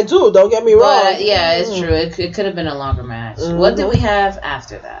 Yeah, I do. Don't get me wrong. But, yeah, it's true. It could have been a longer match. Mm-hmm. What did we have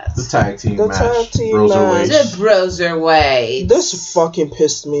after that? The tag team match. The Broserweight. This fucking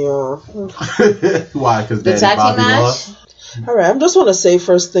pissed me off. Why? Because the tag team match? Lost? All right, I just want to say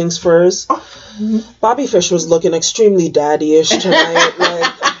first things first. Bobby Fish was looking extremely daddy-ish tonight.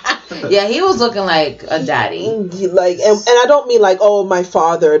 Yeah, he was looking like a daddy. Like, and I don't mean like, oh, my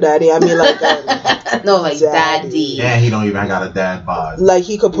father, daddy. I mean like, no, like daddy. Yeah, he don't even got a dad bod. Like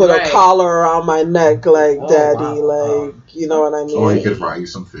he could put a collar around my neck, like daddy, like you know what I mean. Or he could fry you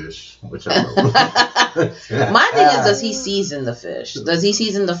some fish, whichever. My thing is, does he season the fish? Does he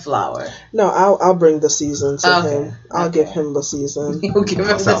season the flour? No, I'll bring the season to him. I'll give him the season. You'll give him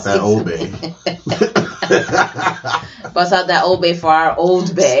the season. That Old Bay. Bust out that Old Bay for our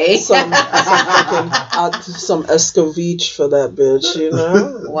Old Bay. Some Escovitch for that bitch, you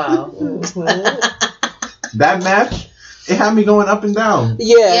know? Wow. That match, it had me going up and down.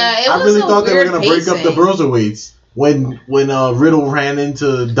 Yeah, it was I really thought they were going to break up the Broserweights. When Riddle ran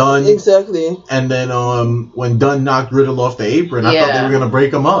into Dunn. Exactly. And then when Dunn knocked Riddle off the apron, I thought they were going to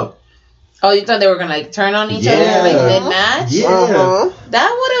break them up. Oh, you thought they were going to like turn on each other like mid-match? Yeah.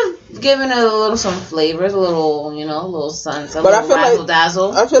 That would have given it a little some flavors, a little sun, some but I feel razzle like,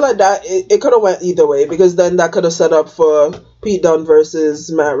 dazzle. I feel like that it could have went either way because then that could have set up for Pete Dunne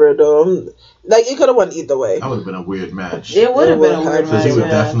versus Matt Riddle. Like it could have went either way. That would have been a weird match. It would have been a weird match.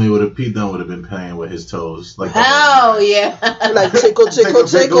 Because Pete Dunne would have been playing with his toes. Like hell yeah. Like tickle,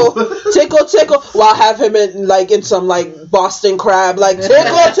 while have him in some like Boston crab, like tickle.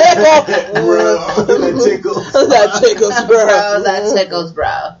 That tickles,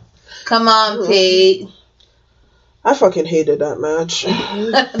 bro. Come on, Pete. I fucking hated that match.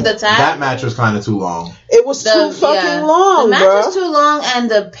 The tag? That match was kind of too long. It was too fucking long, the match was too long, and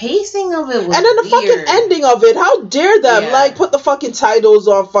the pacing of it was and then the fucking ending of it. How dare them? Yeah. Like, put the fucking titles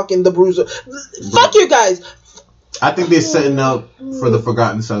on fucking the Bruiser. Fuck you guys. I think they're setting up for the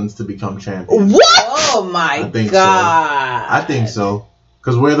Forgotten Sons to become champions. What? Oh my god. So. I think so.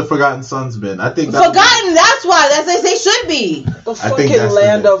 Because where the Forgotten Sons been? I think Forgotten, that's why. That's as they should be. The fucking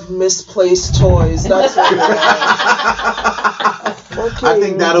land of misplaced toys. That's what I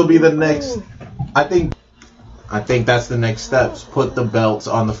think that'll be the next. I think that's the next steps. Put the belts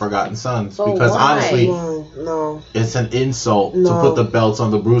on the Forgotten Sons. Because honestly, it's an insult to put the belts on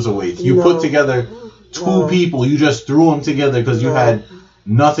the Bruiserweights. You put together two people. You just threw them together because you had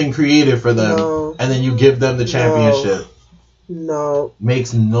nothing creative for them. And then you give them the championship. No.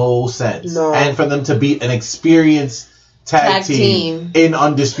 Makes no sense. No. And for them to beat an experienced tag team in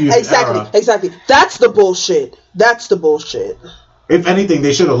Undisputed Era. Exactly. That's the bullshit. If anything,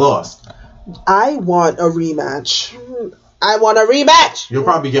 they should have lost. I want a rematch. You'll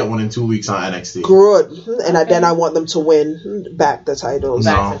probably get one in 2 weeks on NXT. Good. And then I want them to win back the titles.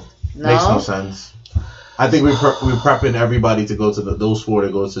 No. Makes no sense. I think we're prepping everybody to go to those four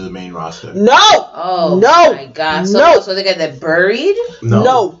to go to the main roster. No! Oh, no! My God. So they get that buried?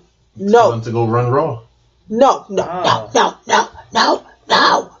 No. Tell them to go run Raw. No. Because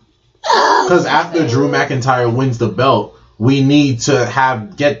after Drew McIntyre wins the belt, we need to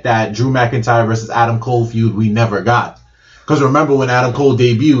get that Drew McIntyre versus Adam Cole feud we never got. Because remember when Adam Cole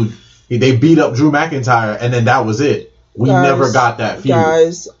debuted, they beat up Drew McIntyre, and then that was it. We never got that feud.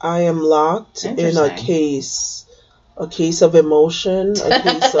 Guys, I am locked in a case of emotion, a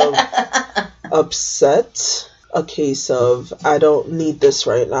case of upset, a case of I don't need this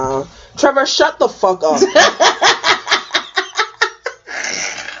right now. Trevor, shut the fuck up.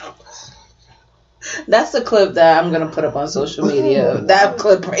 That's the clip that I'm gonna put up on social media. That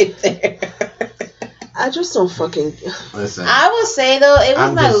clip right there. I just don't fucking. Listen, I will say though, it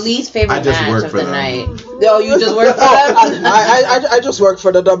was my least favorite match of the night. Oh, you just work for them? I just work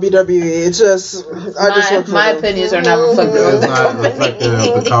for the WWE. It's just my opinions are not reflective of the company. Reflective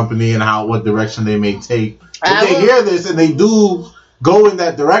of the company and what direction they may take. If they hear this and they do go in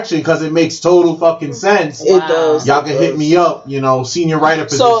that direction because it makes total fucking sense. It does. Y'all can hit me up, senior writer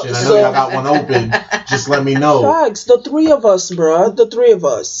position. I know y'all got one open. Just let me know. Facts. The three of us, bruh. The three of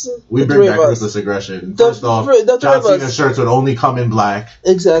us. We bring back ruthless aggression. First off, John Cena shirts would only come in black.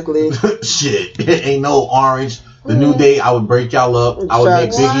 Exactly. Shit. It ain't no orange. The New Day, I would break y'all up. I would make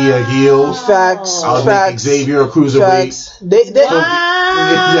Biggie a heel. Facts. I would make Xavier a cruiserweight.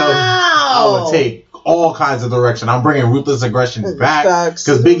 I would take all kinds of direction. I'm bringing ruthless aggression back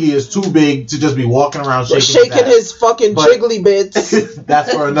because Biggie is too big to just be walking around shaking his fucking jiggly bits.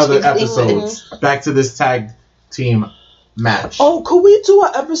 That's for another episode. Back to this tag team match. Oh, could we do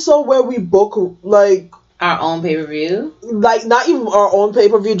an episode where we book our own pay-per-view? Like, not even our own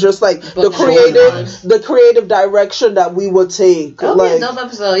pay-per-view, just like the creative direction that we would take. That would be a dope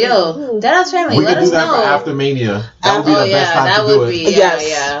episode. Yo, Deadass Family, we let us know. We could do that for after Mania. That would be the best time to do it.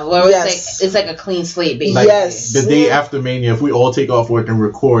 Yeah. Where it's like a clean slate, basically. The day after Mania, if we all take off work and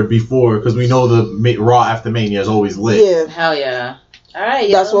record before, because we know the Raw after Mania is always lit. Yeah. Hell yeah. All right,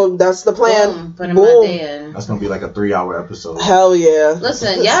 yo. That's the plan. Boom. My day in. That's gonna be like a 3-hour episode. Hell yeah.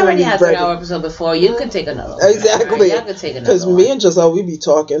 Listen, y'all already had a 3-hour episode before. You could take another one. Exactly. Right? Y'all could take another one. Because me and Giselle, we be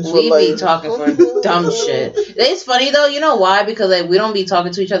talking. Be talking for dumb shit. It's funny though. You know why? Because we don't be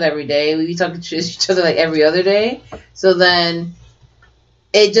talking to each other every day. We be talking to each other every other day. So then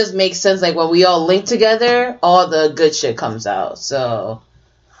it just makes sense. When we all link together, all the good shit comes out. So.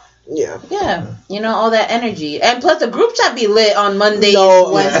 Yeah, all that energy. And plus the group chat be lit on Mondays,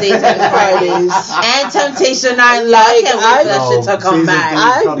 Wednesdays, and Fridays. And Temptation Island. I can't wait for that shit to come back.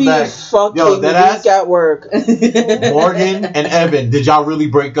 I be fucking weak at work. Morgan and Evan, did y'all really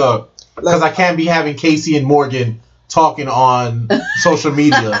break up? Because I can't be having Casey and Morgan talking on social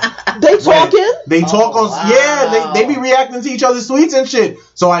media. They talking? They talk on... Wow. Yeah, they be reacting to each other's tweets and shit.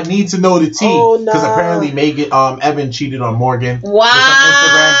 So I need to know the tea. Because apparently Evan cheated on Morgan. Wow. With some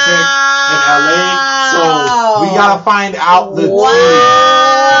Instagram chick in LA. So we gotta find out the tea.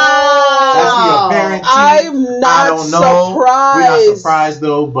 That's the apparent tea. I'm not I don't know. surprised. We're not surprised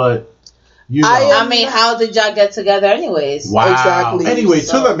though, but... I mean, how did y'all get together anyways? Wow. Exactly. Anyway,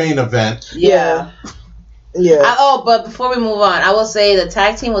 to the main event. Yeah. But before we move on, I will say the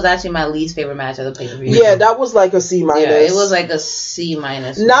tag team was actually my least favorite match of the pay-per-view. Yeah, that was like a C-. Yeah, it was like a C-.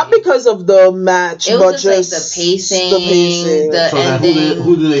 Not because of the match, but just the pacing, the ending. Then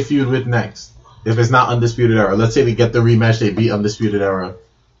who do they feud with next? If it's not Undisputed Era. Let's say they get the rematch, they beat Undisputed Era.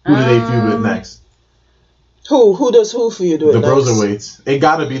 Who do they feud with next? Who does who feud with the next? The Broserweights. It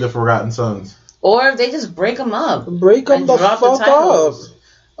gotta be the Forgotten Sons. Or if they just break them up. Break them the fuck up.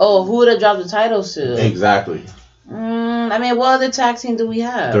 Oh, who would have dropped the titles to? Exactly. I mean, what other tag team do we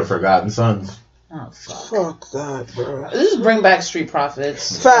have? The Forgotten Sons. Oh, fuck. Fuck that, bro. Let's just bring back Street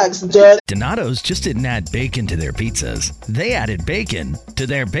Profits. Facts, dude. Donato's just didn't add bacon to their pizzas. They added bacon to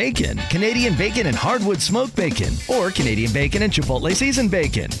their bacon. Canadian bacon and hardwood smoked bacon. Or Canadian bacon and Chipotle seasoned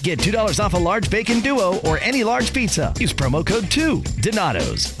bacon. Get $2 off a large bacon duo or any large pizza. Use promo code 2.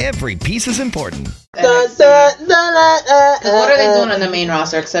 Donato's. Every piece is important. What are they doing on the main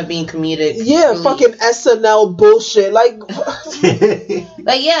roster except being comedic? Yeah, fucking SNL bullshit.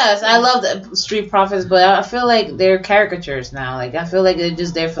 Yes, I love the Street Profits, but I feel like they're caricatures now. I feel like they're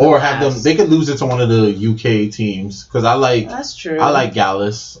just there for or have them. They could lose it to one of the UK teams because I like. That's true. I like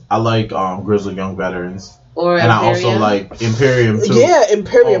Gallus. I like Grizzled Young Veterans. Or and Imperium. I also like Imperium too. Yeah,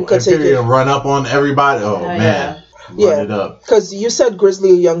 Imperium could take it. Imperium run up on everybody. Oh man. Yeah, because you said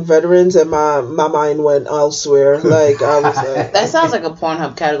Grizzly Young Veterans, and my mind went elsewhere. I was like, that sounds like a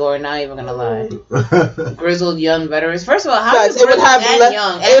Pornhub category. Not even gonna lie, Grizzled Young Veterans. First of all, how is Grizzled and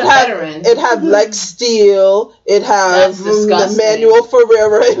Young and veteran? It have Lex Steele. It have Manuel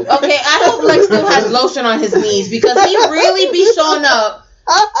Ferreira. Okay, I hope Lex Steele has lotion on his knees because he really be showing up.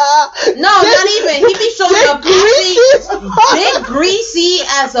 Not even. He be showing up big greasy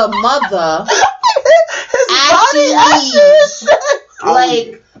as a mother.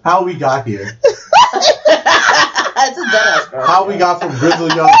 How we got here? That's a deadass, bro. How we got from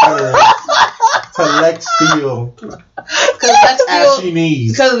Grizzly Young Veterans to Lex Steele? Ashy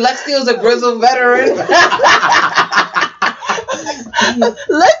knees. Because Lex Steele's a grizzled veteran.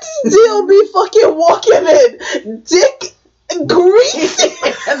 Lex Steele be fucking walking in dick greasy.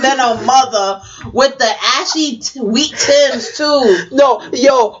 And then a mother with the ashy wheat Tims too. No,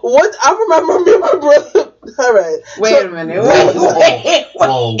 yo, what I remember me and my brother. All right. Wait a minute.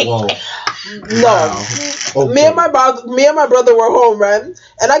 Whoa. No. Wow. Okay. Me and my brother were home, right?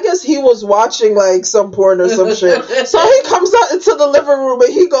 And I guess he was watching like some porn or some shit. So he comes out into the living room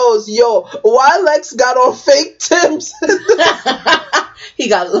and he goes, "Yo, why Lex got on fake Timbs?" He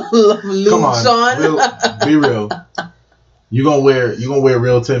got lubes on. Be real. You gonna wear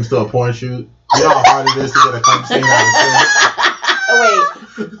real Timbs to a porn shoot? You know how hard it is to get a cum stain out of Timbs? Wait,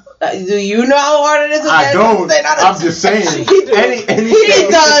 do you know how hard it is to get I don't. stain out of I'm just saying. He does. Getting any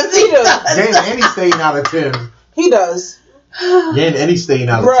stain out of Timbs. He does. Getting any stain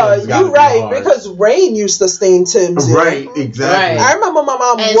out of Bruh, Timbs. you right, because rain used to stain Timbs. Yeah. Right, exactly. I remember my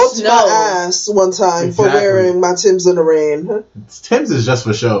mom And whooped snow. my ass one time for wearing my Timbs in the rain. Timbs is just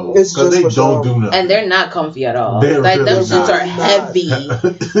for show. It's Because just they for don't show. do nothing. And they're not comfy at all. They're like really them shits not. are heavy.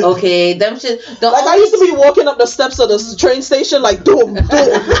 Okay, them shit. Like I used to be walking up the steps of the train station like doom, doom,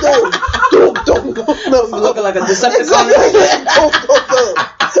 doom, doom, doom, doom. Looking like a Decepticon. Exactly.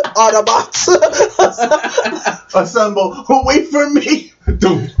 Autobots. Assemble. Wait for me.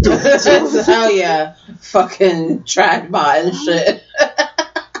 Doom, doom. Hell yeah. Fucking trash bot and shit.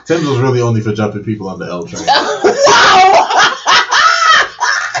 Timbs was really only for jumping people on the L train.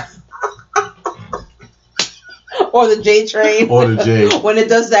 Or the J train. Or the J. When it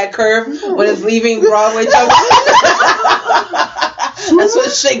does that curve, when it's leaving Broadway Junction. That's when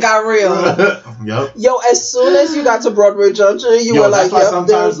shit got real. Yep. Yo, as soon as you got to Broadway Junction, you were like, that's why yep,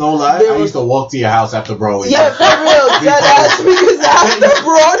 sometimes, no lie, I used to walk to your house after Broadway. Yeah, for real. Because after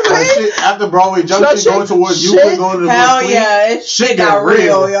Broadway, after Broadway Junction, going towards you, shit, going to hell yeah, shit got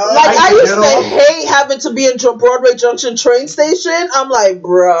real, yo. Like I used to hate having to be in Broadway Junction train station. I'm like,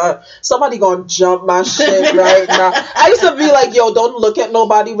 bruh, somebody gonna jump my shit right now. I used to be like, yo, don't look at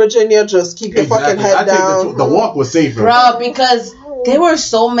nobody, Virginia. Just keep your fucking head down. The walk was safer, bro, because there were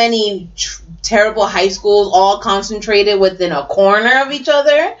so many terrible high schools all concentrated within a corner of each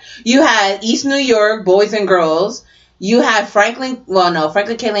other. You had East New York boys and girls. You had Franklin. Well, no,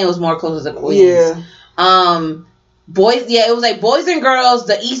 Franklin K. Lane was more close to Queens. Yeah. Boys. Yeah, it was like boys and girls.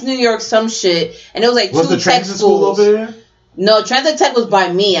 The East New York some shit, and it was like was two the tech transit school schools. over there? No, Transit Tech was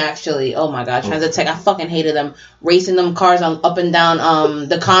by me actually. Oh my god, Transit Tech! I fucking hated them racing them cars on up and down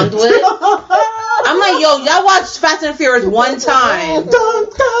the conduit. I'm like, yo, y'all watched Fast and Furious one time.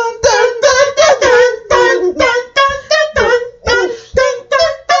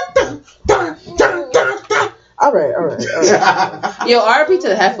 All right. Yo, RP to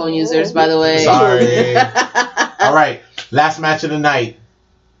the headphone users, by the way. Sorry. All right, last match of the night: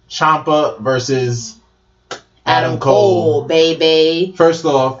 Ciampa versus Adam Cole, baby. First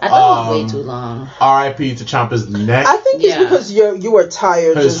off, I thought it was way too long. R.I.P. to Ciampa's neck. I think it's because you were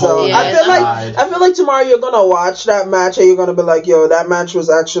tired, Giselle. I feel like tomorrow you're gonna watch that match and you're gonna be like, yo, that match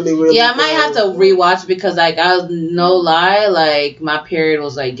was actually really I might have to rewatch because like I was no lie, like my period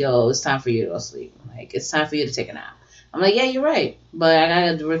was like, yo, it's time for you to go sleep. Like it's time for you to take a nap. I'm like, yeah, you're right, but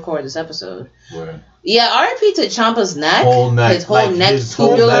I gotta record this episode. Right. Yeah, R.I.P. to Ciampa's neck. His whole like neck,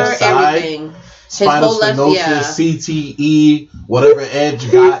 tubular, everything. Spinal stenosis, CTE, whatever Edge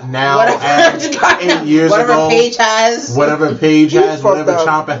got now, and 8 years whatever ago, Paige has, whatever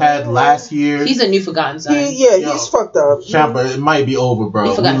Ciampa had last year. He's a new forgotten son. He's fucked up. Ciampa, it might be over,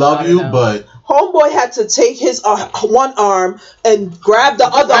 bro. We love you, but homeboy had to take his one arm and grab the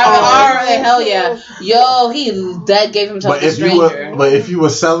other arm. Hell yeah, yo, that gave himself to a stranger. But if you were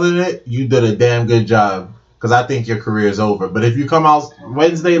selling it, you did a damn good job. Because I think your career is over. But if you come out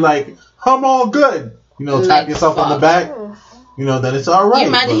Wednesday like, I'm all good, tap yourself on the back, then it's all right. Can you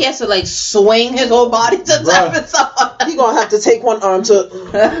imagine he has to like swing his whole body to tap himself on? He gonna have to take one arm to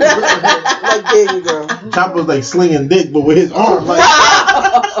like there you go. Ciampa's like slinging dick, but with his arm like.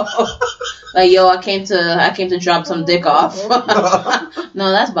 Like, yo, I came to drop some dick off.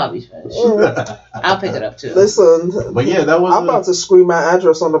 No, that's Bobby's fetish. I'll pick it up too. Listen, but yeah, that was. I'm about to scream my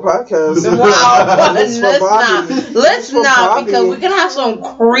address on the podcast. Wow, let's not because we're gonna have some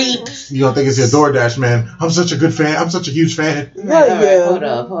creeps. You don't think it's your DoorDash man? I'm such a good fan. I'm such a huge fan. Yeah. Hold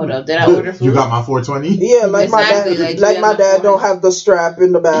up. Did I order food? You got my 420? Yeah, like exactly, my dad don't have the strap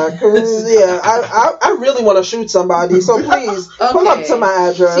in the back. Yeah, I really want to shoot somebody, so please pull up to my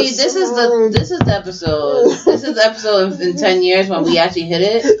address. See, this is the episode. This is the episode in 10 years when we actually hit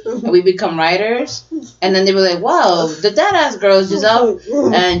it and we become writers. And then they were like, wow, the Deadass girls, Giselle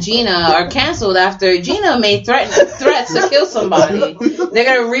and Gina, are canceled after Gina made threats to kill somebody. They're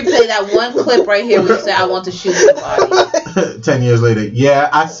going to replay that one clip right here where you say, I want to shoot somebody. 10 years later. Yeah,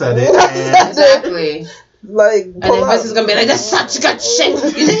 I said it. Exactly. Like, and then Wes is gonna be like, that's such good shit.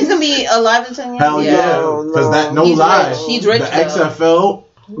 You think he's gonna be alive in 10 years? Hell yeah, because he's rich. The XFL,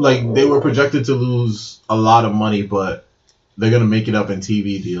 like they were projected to lose a lot of money, but they're gonna make it up in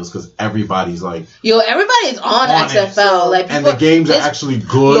TV deals because everybody's like, everybody's on XFL. Like, and the games are actually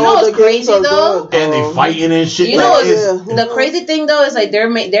good. You know what's crazy though? And they fighting and shit. You know the crazy thing though is like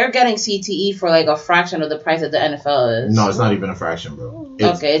they're getting CTE for like a fraction of the price that the NFL is. No, it's not even a fraction, bro.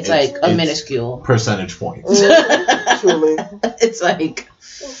 It's like a minuscule percentage point. Truly, it's like.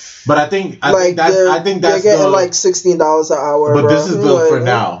 But I think that's they're getting like $16 an hour. But this is good for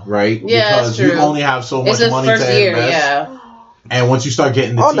now, right? Yeah, because you only have so much money to invest. Yeah. And once you start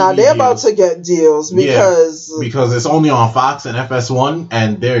getting the TV now they're about to get deals because it's only on Fox and FS1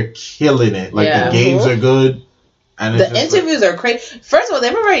 and they're killing it. Like the games are good, and the interviews are crazy. First of all,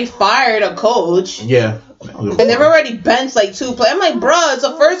 they've already fired a coach. Yeah. And they've already benched like 2 players. I'm like, bro, it's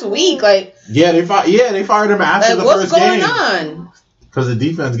the first week. Like, they fired him after the first game. What's going on? Because the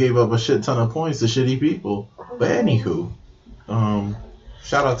defense gave up a shit ton of points to shitty people. But anywho,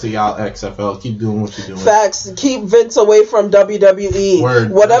 shout out to y'all XFL. Keep doing what you're doing. Facts. Keep Vince away from WWE.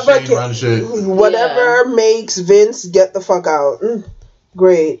 Word. Whatever makes Vince get the fuck out.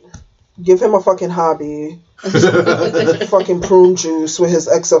 Great. Give him a fucking hobby. Fucking prune juice with his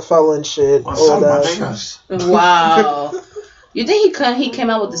XFL and shit. All that. Wow. You think he came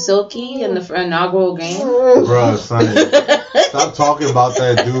out with the silky in the inaugural game? Bruh, son. Stop talking about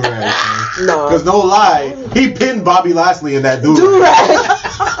that do-rag. No. Because no lie, he pinned Bobby Lashley in that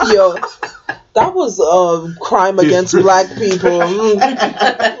do-rag. Yo, that was a crime against black people.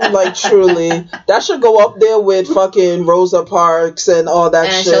 Like, truly. That should go up there with fucking Rosa Parks and all that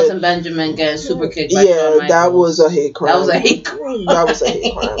and shit. And Shelton Benjamin getting super kicked by Shawn Michaels. That was a hate crime. That was a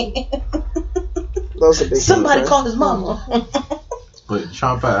hate crime. That was a big Somebody called his mama. But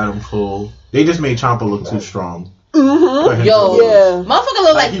Ciampa, Adam Cole, they just made Ciampa look too strong. Mm-hmm. Yo, motherfucker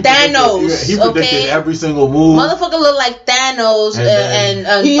look like Thanos. He predicted every single move. Motherfucker look like Thanos, and then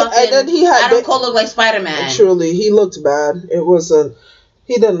Adam Cole looked like Spider-Man. Truly, he looked bad. It wasn't.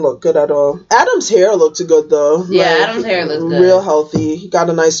 He didn't look good at all. Adam's hair looked good though. Yeah, Adam's hair looked good. Real healthy. He got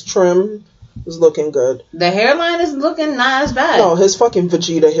a nice trim. Was looking good. The hairline is looking not as bad. No, his fucking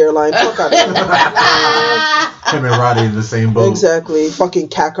Vegeta hairline. Fuck out of here. Him and Roddy in the same boat. Exactly. Fucking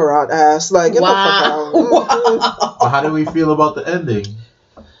Kakarot ass. Like, get the fuck out. Wow. Well, how do we feel about the ending?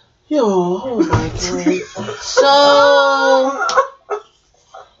 Yo, oh my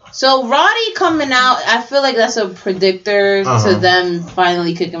god. So Roddy coming out, I feel like that's a predictor to them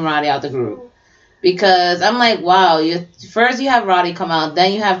finally kicking Roddy out the group. Because I'm like, wow, first you have Roddy come out,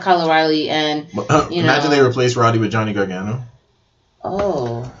 then you have Kyle O'Reilly, and, imagine they replace Roddy with Johnny Gargano.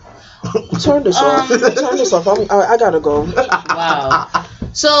 Oh. Turn this off. Turn this off. I gotta go. Wow.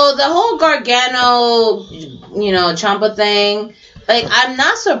 So the whole Gargano, Ciampa thing, like, I'm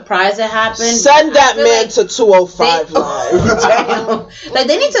not surprised it happened. Send that man to 205 Live. Like,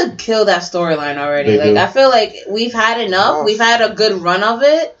 they need to kill that storyline already. I feel like we've had enough. Oh. We've had a good run of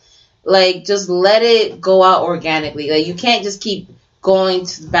it. Like, just let it go out organically. Like, you can't just keep going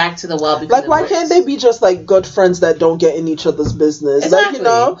back to the well because like, why can't they be just like good friends that don't get in each other's business? Exactly.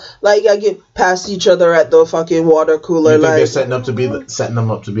 Like, like, I get past each other at the fucking water cooler. You think they're setting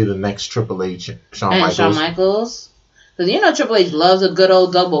them up to be the next Triple H, Shawn Michaels? Because Triple H loves a good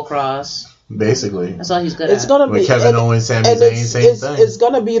old double cross. Basically, that's all he's good it's at. Gonna be with Kevin Owens, Sami Zayn, same thing. It's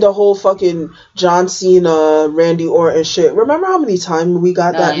gonna be the whole fucking John Cena, Randy Orton shit. Remember how many times we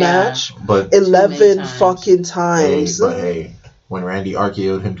got that match? But 11 fucking times. Hey, when Randy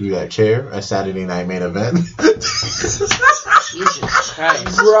RKO'd him through that chair at Saturday Night Main Event. Jesus Christ,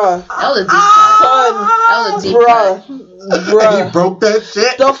 bruh, that was a deep cut. Bruh, he broke that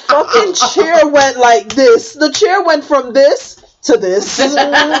shit. The fucking chair went like this. The chair went from this to this.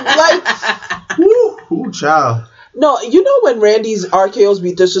 Like, ooh, child. No, when Randy's RKOs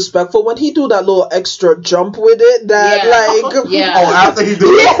be disrespectful, when he do that little extra jump with it, Oh, after he do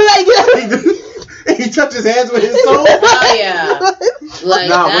it? He touch his hands with his toe? Oh, yeah. Like,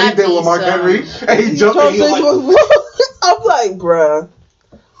 when he did with Mark Henry, and he jumped and he was like... I'm like, bruh.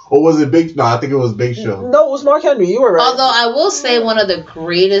 Or was it Big... No, I think it was Big Show. No, it was Mark Henry. You were right. Although, I will say one of the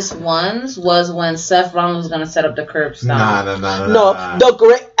greatest ones was when Seth Rollins was going to set up the curb stomp. No, the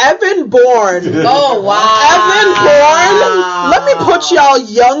great... Evan Bourne. Oh, wow. Evan Bourne. Let me put y'all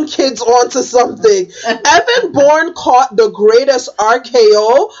young kids onto something. Evan Bourne caught the greatest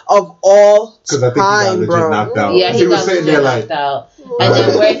RKO of all time, because I think he got legit knocked out. Yeah, he was sitting there knocked out. And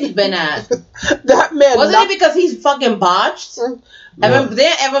then where's he been at? That man... Wasn't it because he's fucking botched? Didn't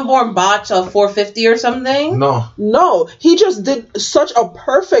Evan Bourne botch a 450 or something? No, he just did such a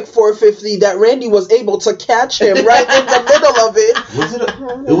perfect 450 that Randy was able to catch him right in the middle of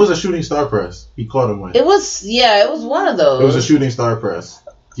it. It was a shooting star press. He caught him with. It was one of those. It was a shooting star press.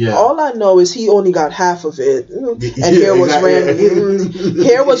 Yeah. All I know is he only got half of it, and here was Randy.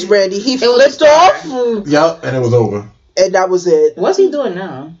 Here was Randy. He flipped off. Yep, and it was over. And that was it. What's he doing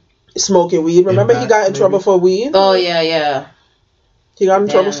now? Smoking weed. Remember, he got in trouble for weed. Oh yeah. He got in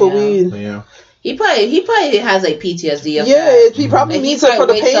trouble for weed. Yeah. He probably has like PTSD. Yeah, he probably needs it for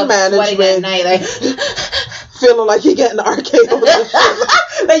the pain management. At night, like feeling like he getting RKO.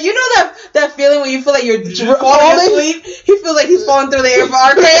 Like you know that feeling when you feel like you're falling asleep. He feels like he's falling through the air for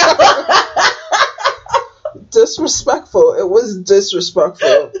RKO. Disrespectful. It was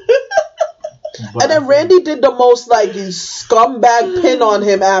disrespectful. And then Randy did the most like scumbag pin on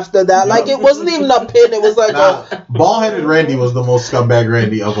him after that. Like it wasn't even a pin. It was like bald-headed Randy was the most scumbag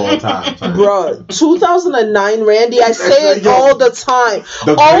Randy of all time. Bruh, 2009 Randy. I say it all the time.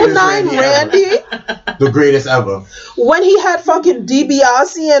 09 Randy. The greatest ever. When he had fucking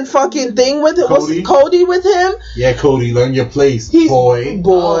DiBiase and fucking thing with him. Cody. Was Cody with him? Yeah, Cody, learn your place, boy.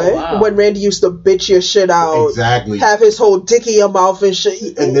 Oh, wow. When Randy used to bitch your shit out. Exactly. Have his whole dick in your mouth and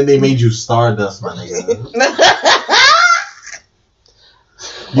shit. And then they made you Stardust, my nigga.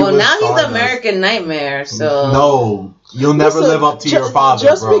 Well, now he's the American Nightmare, so... No, you'll never live up to your father,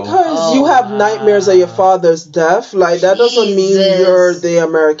 just bro. because you have nightmares of your father's death, like, that doesn't mean you're the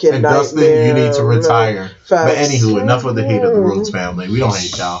American and Nightmare. Dustin, you need to retire. Facts. But anywho, enough of the hate of the Rhodes family. We don't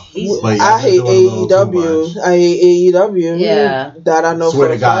hate y'all. But I hate AEW. I hate AEW. Yeah. That I know Swear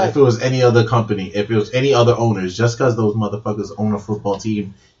for to God, fact. if it was any other company, if it was any other owners, just because those motherfuckers own a football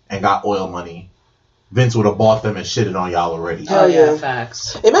team and got oil money, Vince would have bought them and shitted on y'all already. Oh yeah,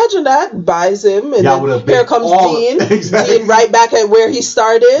 facts. Imagine that, buys him, and y'all then here comes Dean. Exactly. Dean right back at where he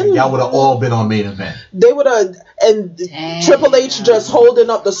started. Y'all would have all been on main event. They would have, and Triple H just holding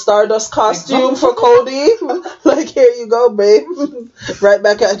up the Stardust costume for Cody. Like, here you go, babe. Right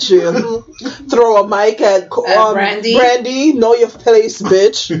back at you. Throw a mic at Brandy. Know your place,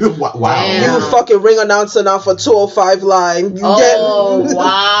 bitch. Wow. You fucking ring announcer now for 205 Live. Wow.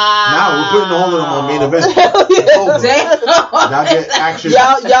 Now we're putting all of them on main event. Y'all get action.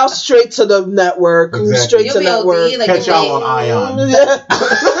 Y'all straight to the network. Exactly. Straight to network. Like catch y'all on Ion.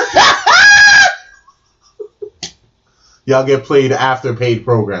 Y'all get played after paid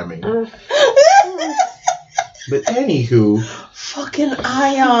programming. But anywho, fucking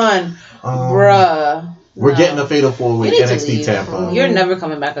Ion, bruh. We're getting a Fatal 4-Way NXT Tampa. You're never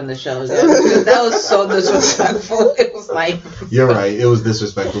coming back on the show. That was so disrespectful. It was like... You're right. It was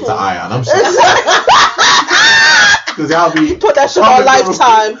disrespectful to Ion. I'm sorry. Because y'all be... Put that shit on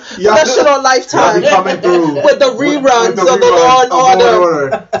Lifetime. Put that shit on Lifetime. Y'all be coming through... With the reruns of the Law and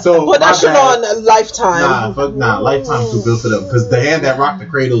Order. So, put that shit on Lifetime. Nah, Lifetime's too built for them. Because The Hand That Rocked the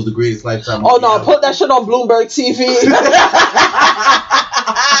Cradle is the greatest Lifetime movie ever. Put that shit on Bloomberg TV.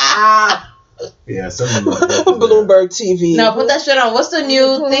 Yeah, Bloomberg TV. No, put that shit on. What's the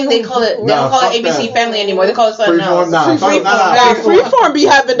new thing they call it? They don't call it ABC Family anymore. They call it something else. Freeform be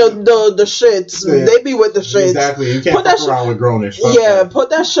having the shits. Yeah. They be with the shits. Exactly. You can't fuck around with grownish. Put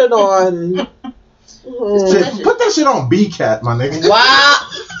that shit on. Put that shit on B-Cat, my nigga. Wow.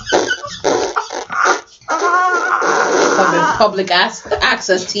 Public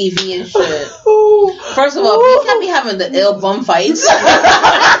access TV and shit. First of all, B-Cat be having the ill bum fights.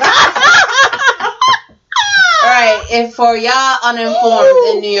 Alright, if for y'all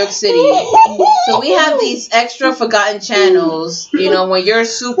uninformed in New York City, so we have these extra forgotten channels, you know, when you're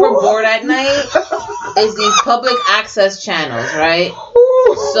super bored at night, it's these public access channels, right?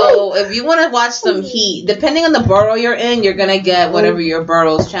 So if you want to watch some heat, depending on the borough you're in, you're gonna get whatever your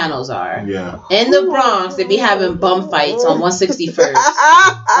borough's channels are. Yeah. In the Bronx, they be having bum fights on 161st,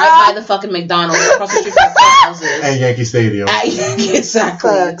 right by the fucking McDonald's, across the street from the courthouses. And Yankee Stadium.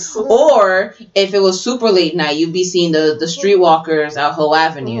 Exactly. Or if it was super late night, you'd be seeing the streetwalkers out Hoe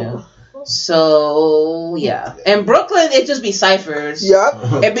Avenue. So yeah, in Brooklyn it just be ciphers.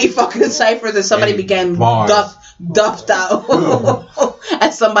 Yep. It be fucking ciphers, and somebody began duffed out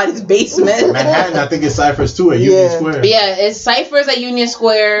at somebody's basement. Manhattan, I think it's ciphers too at Union Square. Yeah, it's ciphers at Union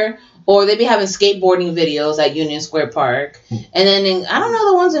Square, or they be having skateboarding videos at Union Square Park, and then I don't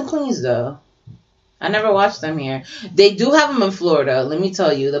know the ones in Queens though. I never watched them here. They do have them in Florida. Let me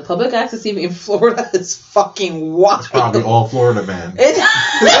tell you, the public access TV in Florida is fucking wild. It's probably all Florida man.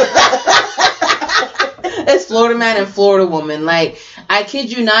 It's Florida man and Florida woman. Like, I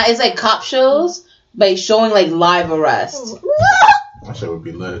kid you not, it's like cop shows, but showing like live arrest. That shit would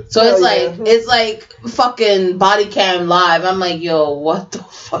be lit. So it's like fucking body cam live. I'm like, yo, what the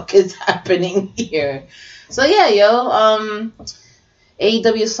fuck is happening here? So yeah, yo,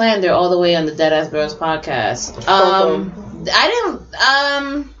 AEW slander all the way on the Deadass Bros podcast. I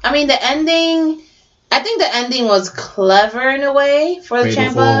mean, the ending I think the ending was clever in a way for the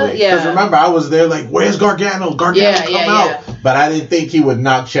Ciampa. Yeah. Because remember, I was there like, where's Gargano? Gargano, come out. But I didn't think he would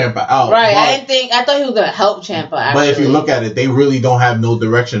knock Ciampa out. Right. I thought he was going to help Ciampa, actually. But if you look at it, they really don't have no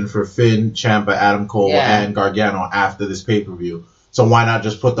direction for Finn, Ciampa, Adam Cole, and Gargano after this pay-per-view. So why not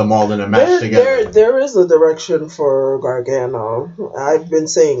just put them all in a match together? There is a direction for Gargano. I've been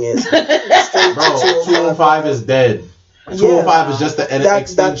saying it. Bro, 205 is dead. 205 is just the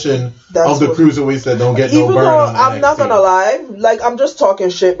extension of the cruiserweights that don't get no burn on NXT. I'm not gonna lie, like, I'm just talking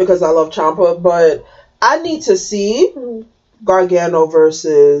shit because I love Ciampa, but I need to see Gargano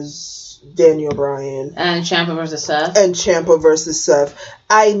versus Daniel Bryan and Ciampa versus Seth.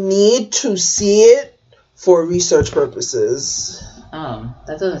 I need to see it for research purposes. Oh,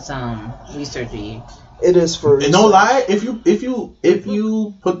 that doesn't sound researchy. It is for research. No lie, if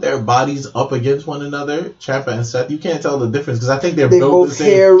you put their bodies up against one another, Ciampa and Seth, you can't tell the difference because I think they're built the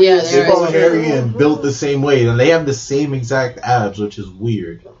same. They're both hairy and built the same way, and they have the same exact abs, which is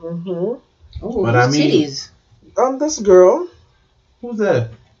weird. Mm-hmm. Ooh, but I mean, titties? This girl. Who's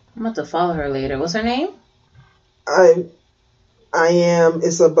that? I'm about to follow her later. What's her name? I am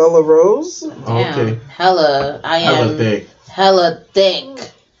Isabella Rose. Damn. Okay. Hella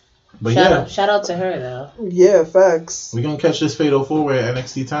thick. But shout out to her though. Yeah, facts. We're gonna catch this fatal 4-way at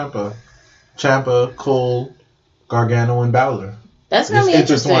NXT Tampa. Ciampa, Cole, Gargano, and Balor. That's gonna be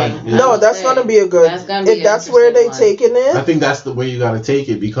interesting. No, that's gonna be a good. If that's where they taking it, I think that's the way you gotta take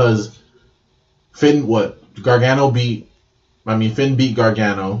it because Finn beat Gargano.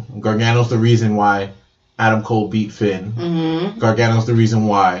 Gargano's the reason why Adam Cole beat Finn. Mm-hmm. Gargano's the reason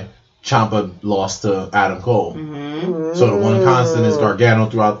why Ciampa lost to Adam Cole. Mm-hmm. So the one constant is Gargano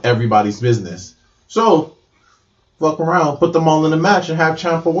throughout everybody's business. So, fuck around, put them all in a match and have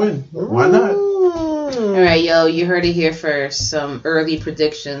Ciampa win. Why not? All right, yo, you heard it here first. Some early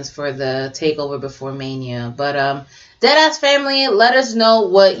predictions for the takeover before Mania. But Deadass family, let us know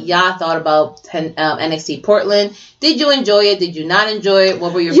what y'all thought about NXT Portland. Did you enjoy it? Did you not enjoy it?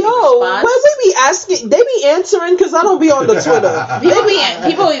 What were your favorite spots? When we be asking, they be answering because I don't be on the Twitter. People be answering.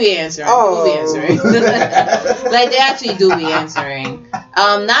 People be answering. Like, they actually do be answering.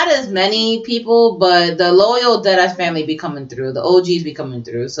 Not as many people, but the loyal Deadass family be coming through. The OGs be coming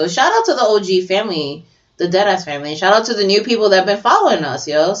through. So shout out to the OG family, the Deadass family. Shout out to the new people that have been following us,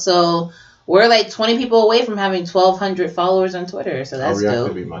 yo. So we're like 20 people away from having 1,200 followers on Twitter, so that's dope.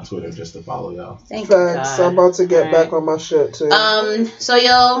 To be my Twitter just to follow y'all. Thank you, God. I'm about to get back on my shit too. So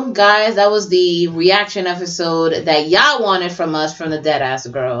yo, guys, that was the reaction episode that y'all wanted from us from the Deadass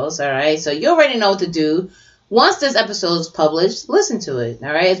Girls. All right, so you already know what to do. Once this episode is published, listen to it.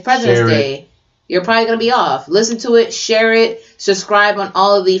 All right, it's President's Day. You're probably gonna be off. Listen to it, share it, subscribe on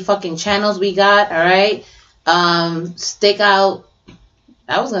all of the fucking channels we got. All right, stick out.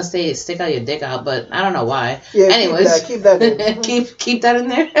 I was gonna say stick out your dick out, but I don't know why. Yeah, anyways, keep that in. keep that in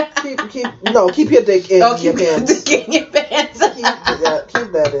there. keep your dick in your pants. Keep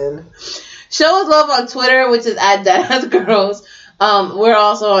that in. Show us love on Twitter, which is @DeadassGirls. We're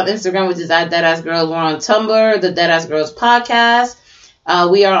also on Instagram, which is @DeadassGirls. We're on Tumblr, the Deadass Girls Podcast.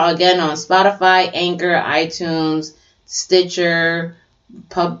 We are again on Spotify, Anchor, iTunes, Stitcher,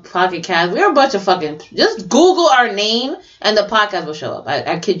 Pocket Cast. We're a bunch of fucking. Just Google our name and the podcast will show up.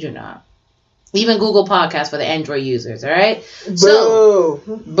 I kid you not. Even Google Podcasts for the Android users. All right. So,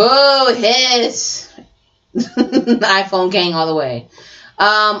 boo, hiss. iPhone gang all the way.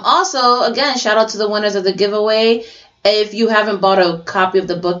 Also, again, shout out to the winners of the giveaway. If you haven't bought a copy of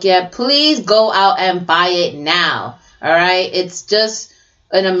the book yet, please go out and buy it now. All right. It's just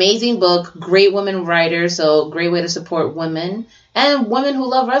an amazing book. Great women writers. So great way to support women. And women who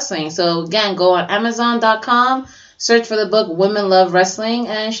love wrestling. So, again, go on Amazon.com, search for the book Women Love Wrestling,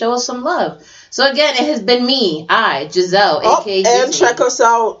 and show us some love. So, again, it has been me, Giselle, a.k.a. And check us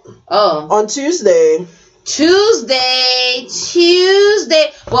out on Tuesday. Tuesday.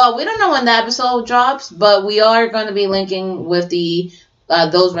 Well, we don't know when the episode drops, but we are going to be linking with the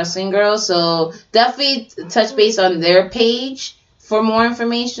those wrestling girls. So, definitely touch base on their page for more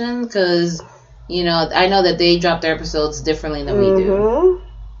information, because you know, I know that they drop their episodes differently than we do. All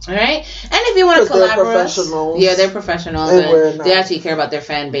right? And if you want to collaborate, they're professionals. And they actually care about their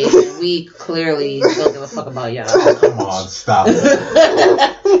fan base. And we clearly don't give a fuck about y'all. Come on, stop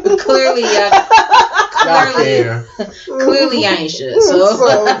it. Clearly, y'all ain't shit.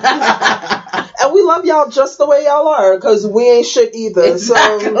 So. And we love y'all just the way y'all are, because we ain't shit either.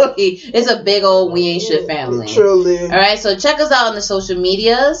 Exactly. So. It's a big old we ain't shit family. Truly. All right? So check us out on the social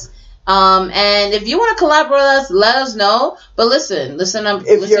medias. And if you want to collaborate with us, let us know. But listen up,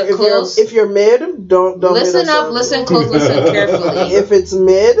 listen close. If you're mid, don't listen up, listen close, listen carefully. If it's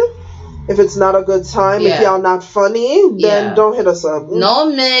mid, If it's not a good time, if y'all not funny, then don't hit us up. No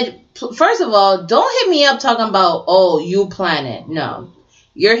mid. First of all, don't hit me up talking about, oh, you plan it. No.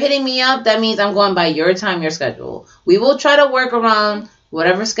 You're hitting me up. That means I'm going by your time, your schedule. We will try to work around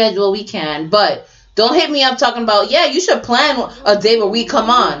whatever schedule we can, but don't hit me up talking about, yeah, you should plan a day where we come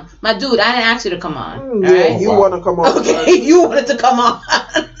on. My dude, I didn't ask you to come on. Yeah, right? You want to come on. Okay, you wanted to come on.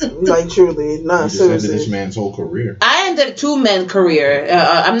 Like, truly. Nah, seriously. Ended this man's whole career. I ended 2 men's career.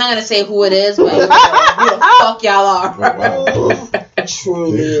 I'm not going to say who it is, but who the fuck y'all are. Wow.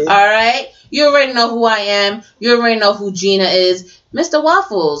 Truly. All right? You already know who I am. You already know who Gina is. Mr.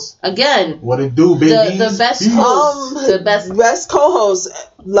 Waffles, again. What it do, baby? The best host. The best co-host.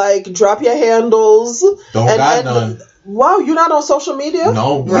 Like, drop your handles. Don't got none. Wow, you're not on social media?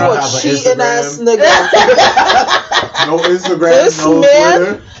 No, you a cheating ass nigga. No Instagram,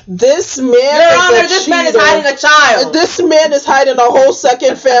 Twitter. This man Your Honor, this man is hiding a child. This man is hiding a whole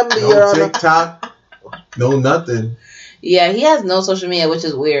second family, Your Honor. No TikTok. No nothing. Yeah, he has no social media, which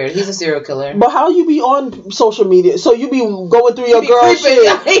is weird. He's a serial killer. But how you be on social media? So you be going through your girl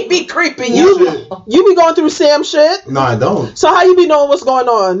shit? He be creeping you be going through Sam shit? No, I don't. So how you be knowing what's going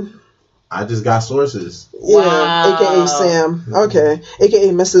on? I just got sources. Yeah, wow. AKA Sam. Okay. AKA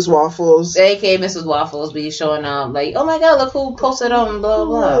Mrs. Waffles. AKA Mrs. Waffles be showing up like, oh my god, look who posted on blah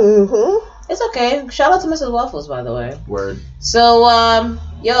blah. Mm-hmm. It's okay. Shout out to Mrs. Waffles, by the way. Word. So,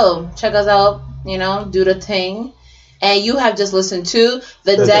 check us out. Do the thing. And you have just listened to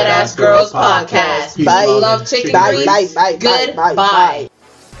the Deadass Girls Podcast. Bye. Love chicken grease. Bye. Goodbye.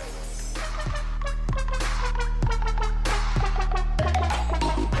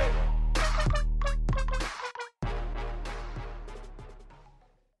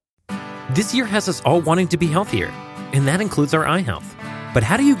 This year has us all wanting to be healthier, and that includes our eye health. But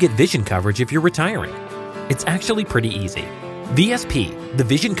how do you get vision coverage if you're retiring? It's actually pretty easy. VSP, the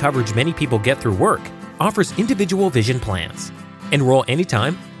vision coverage many people get through work, offers individual vision plans. Enroll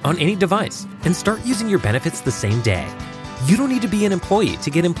anytime, on any device, and start using your benefits the same day. You don't need to be an employee to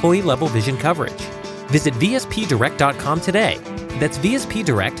get employee-level vision coverage. Visit VSPDirect.com today. That's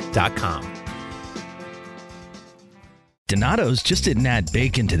VSPDirect.com. Donato's just didn't add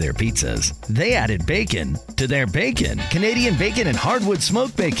bacon to their pizzas. They added bacon to their bacon. Canadian bacon and hardwood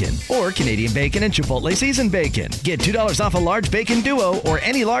smoked bacon. Or Canadian bacon and Chipotle seasoned bacon. Get $2 off a large bacon duo or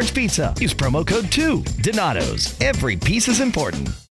any large pizza. Use promo code 2. Donato's. Every piece is important.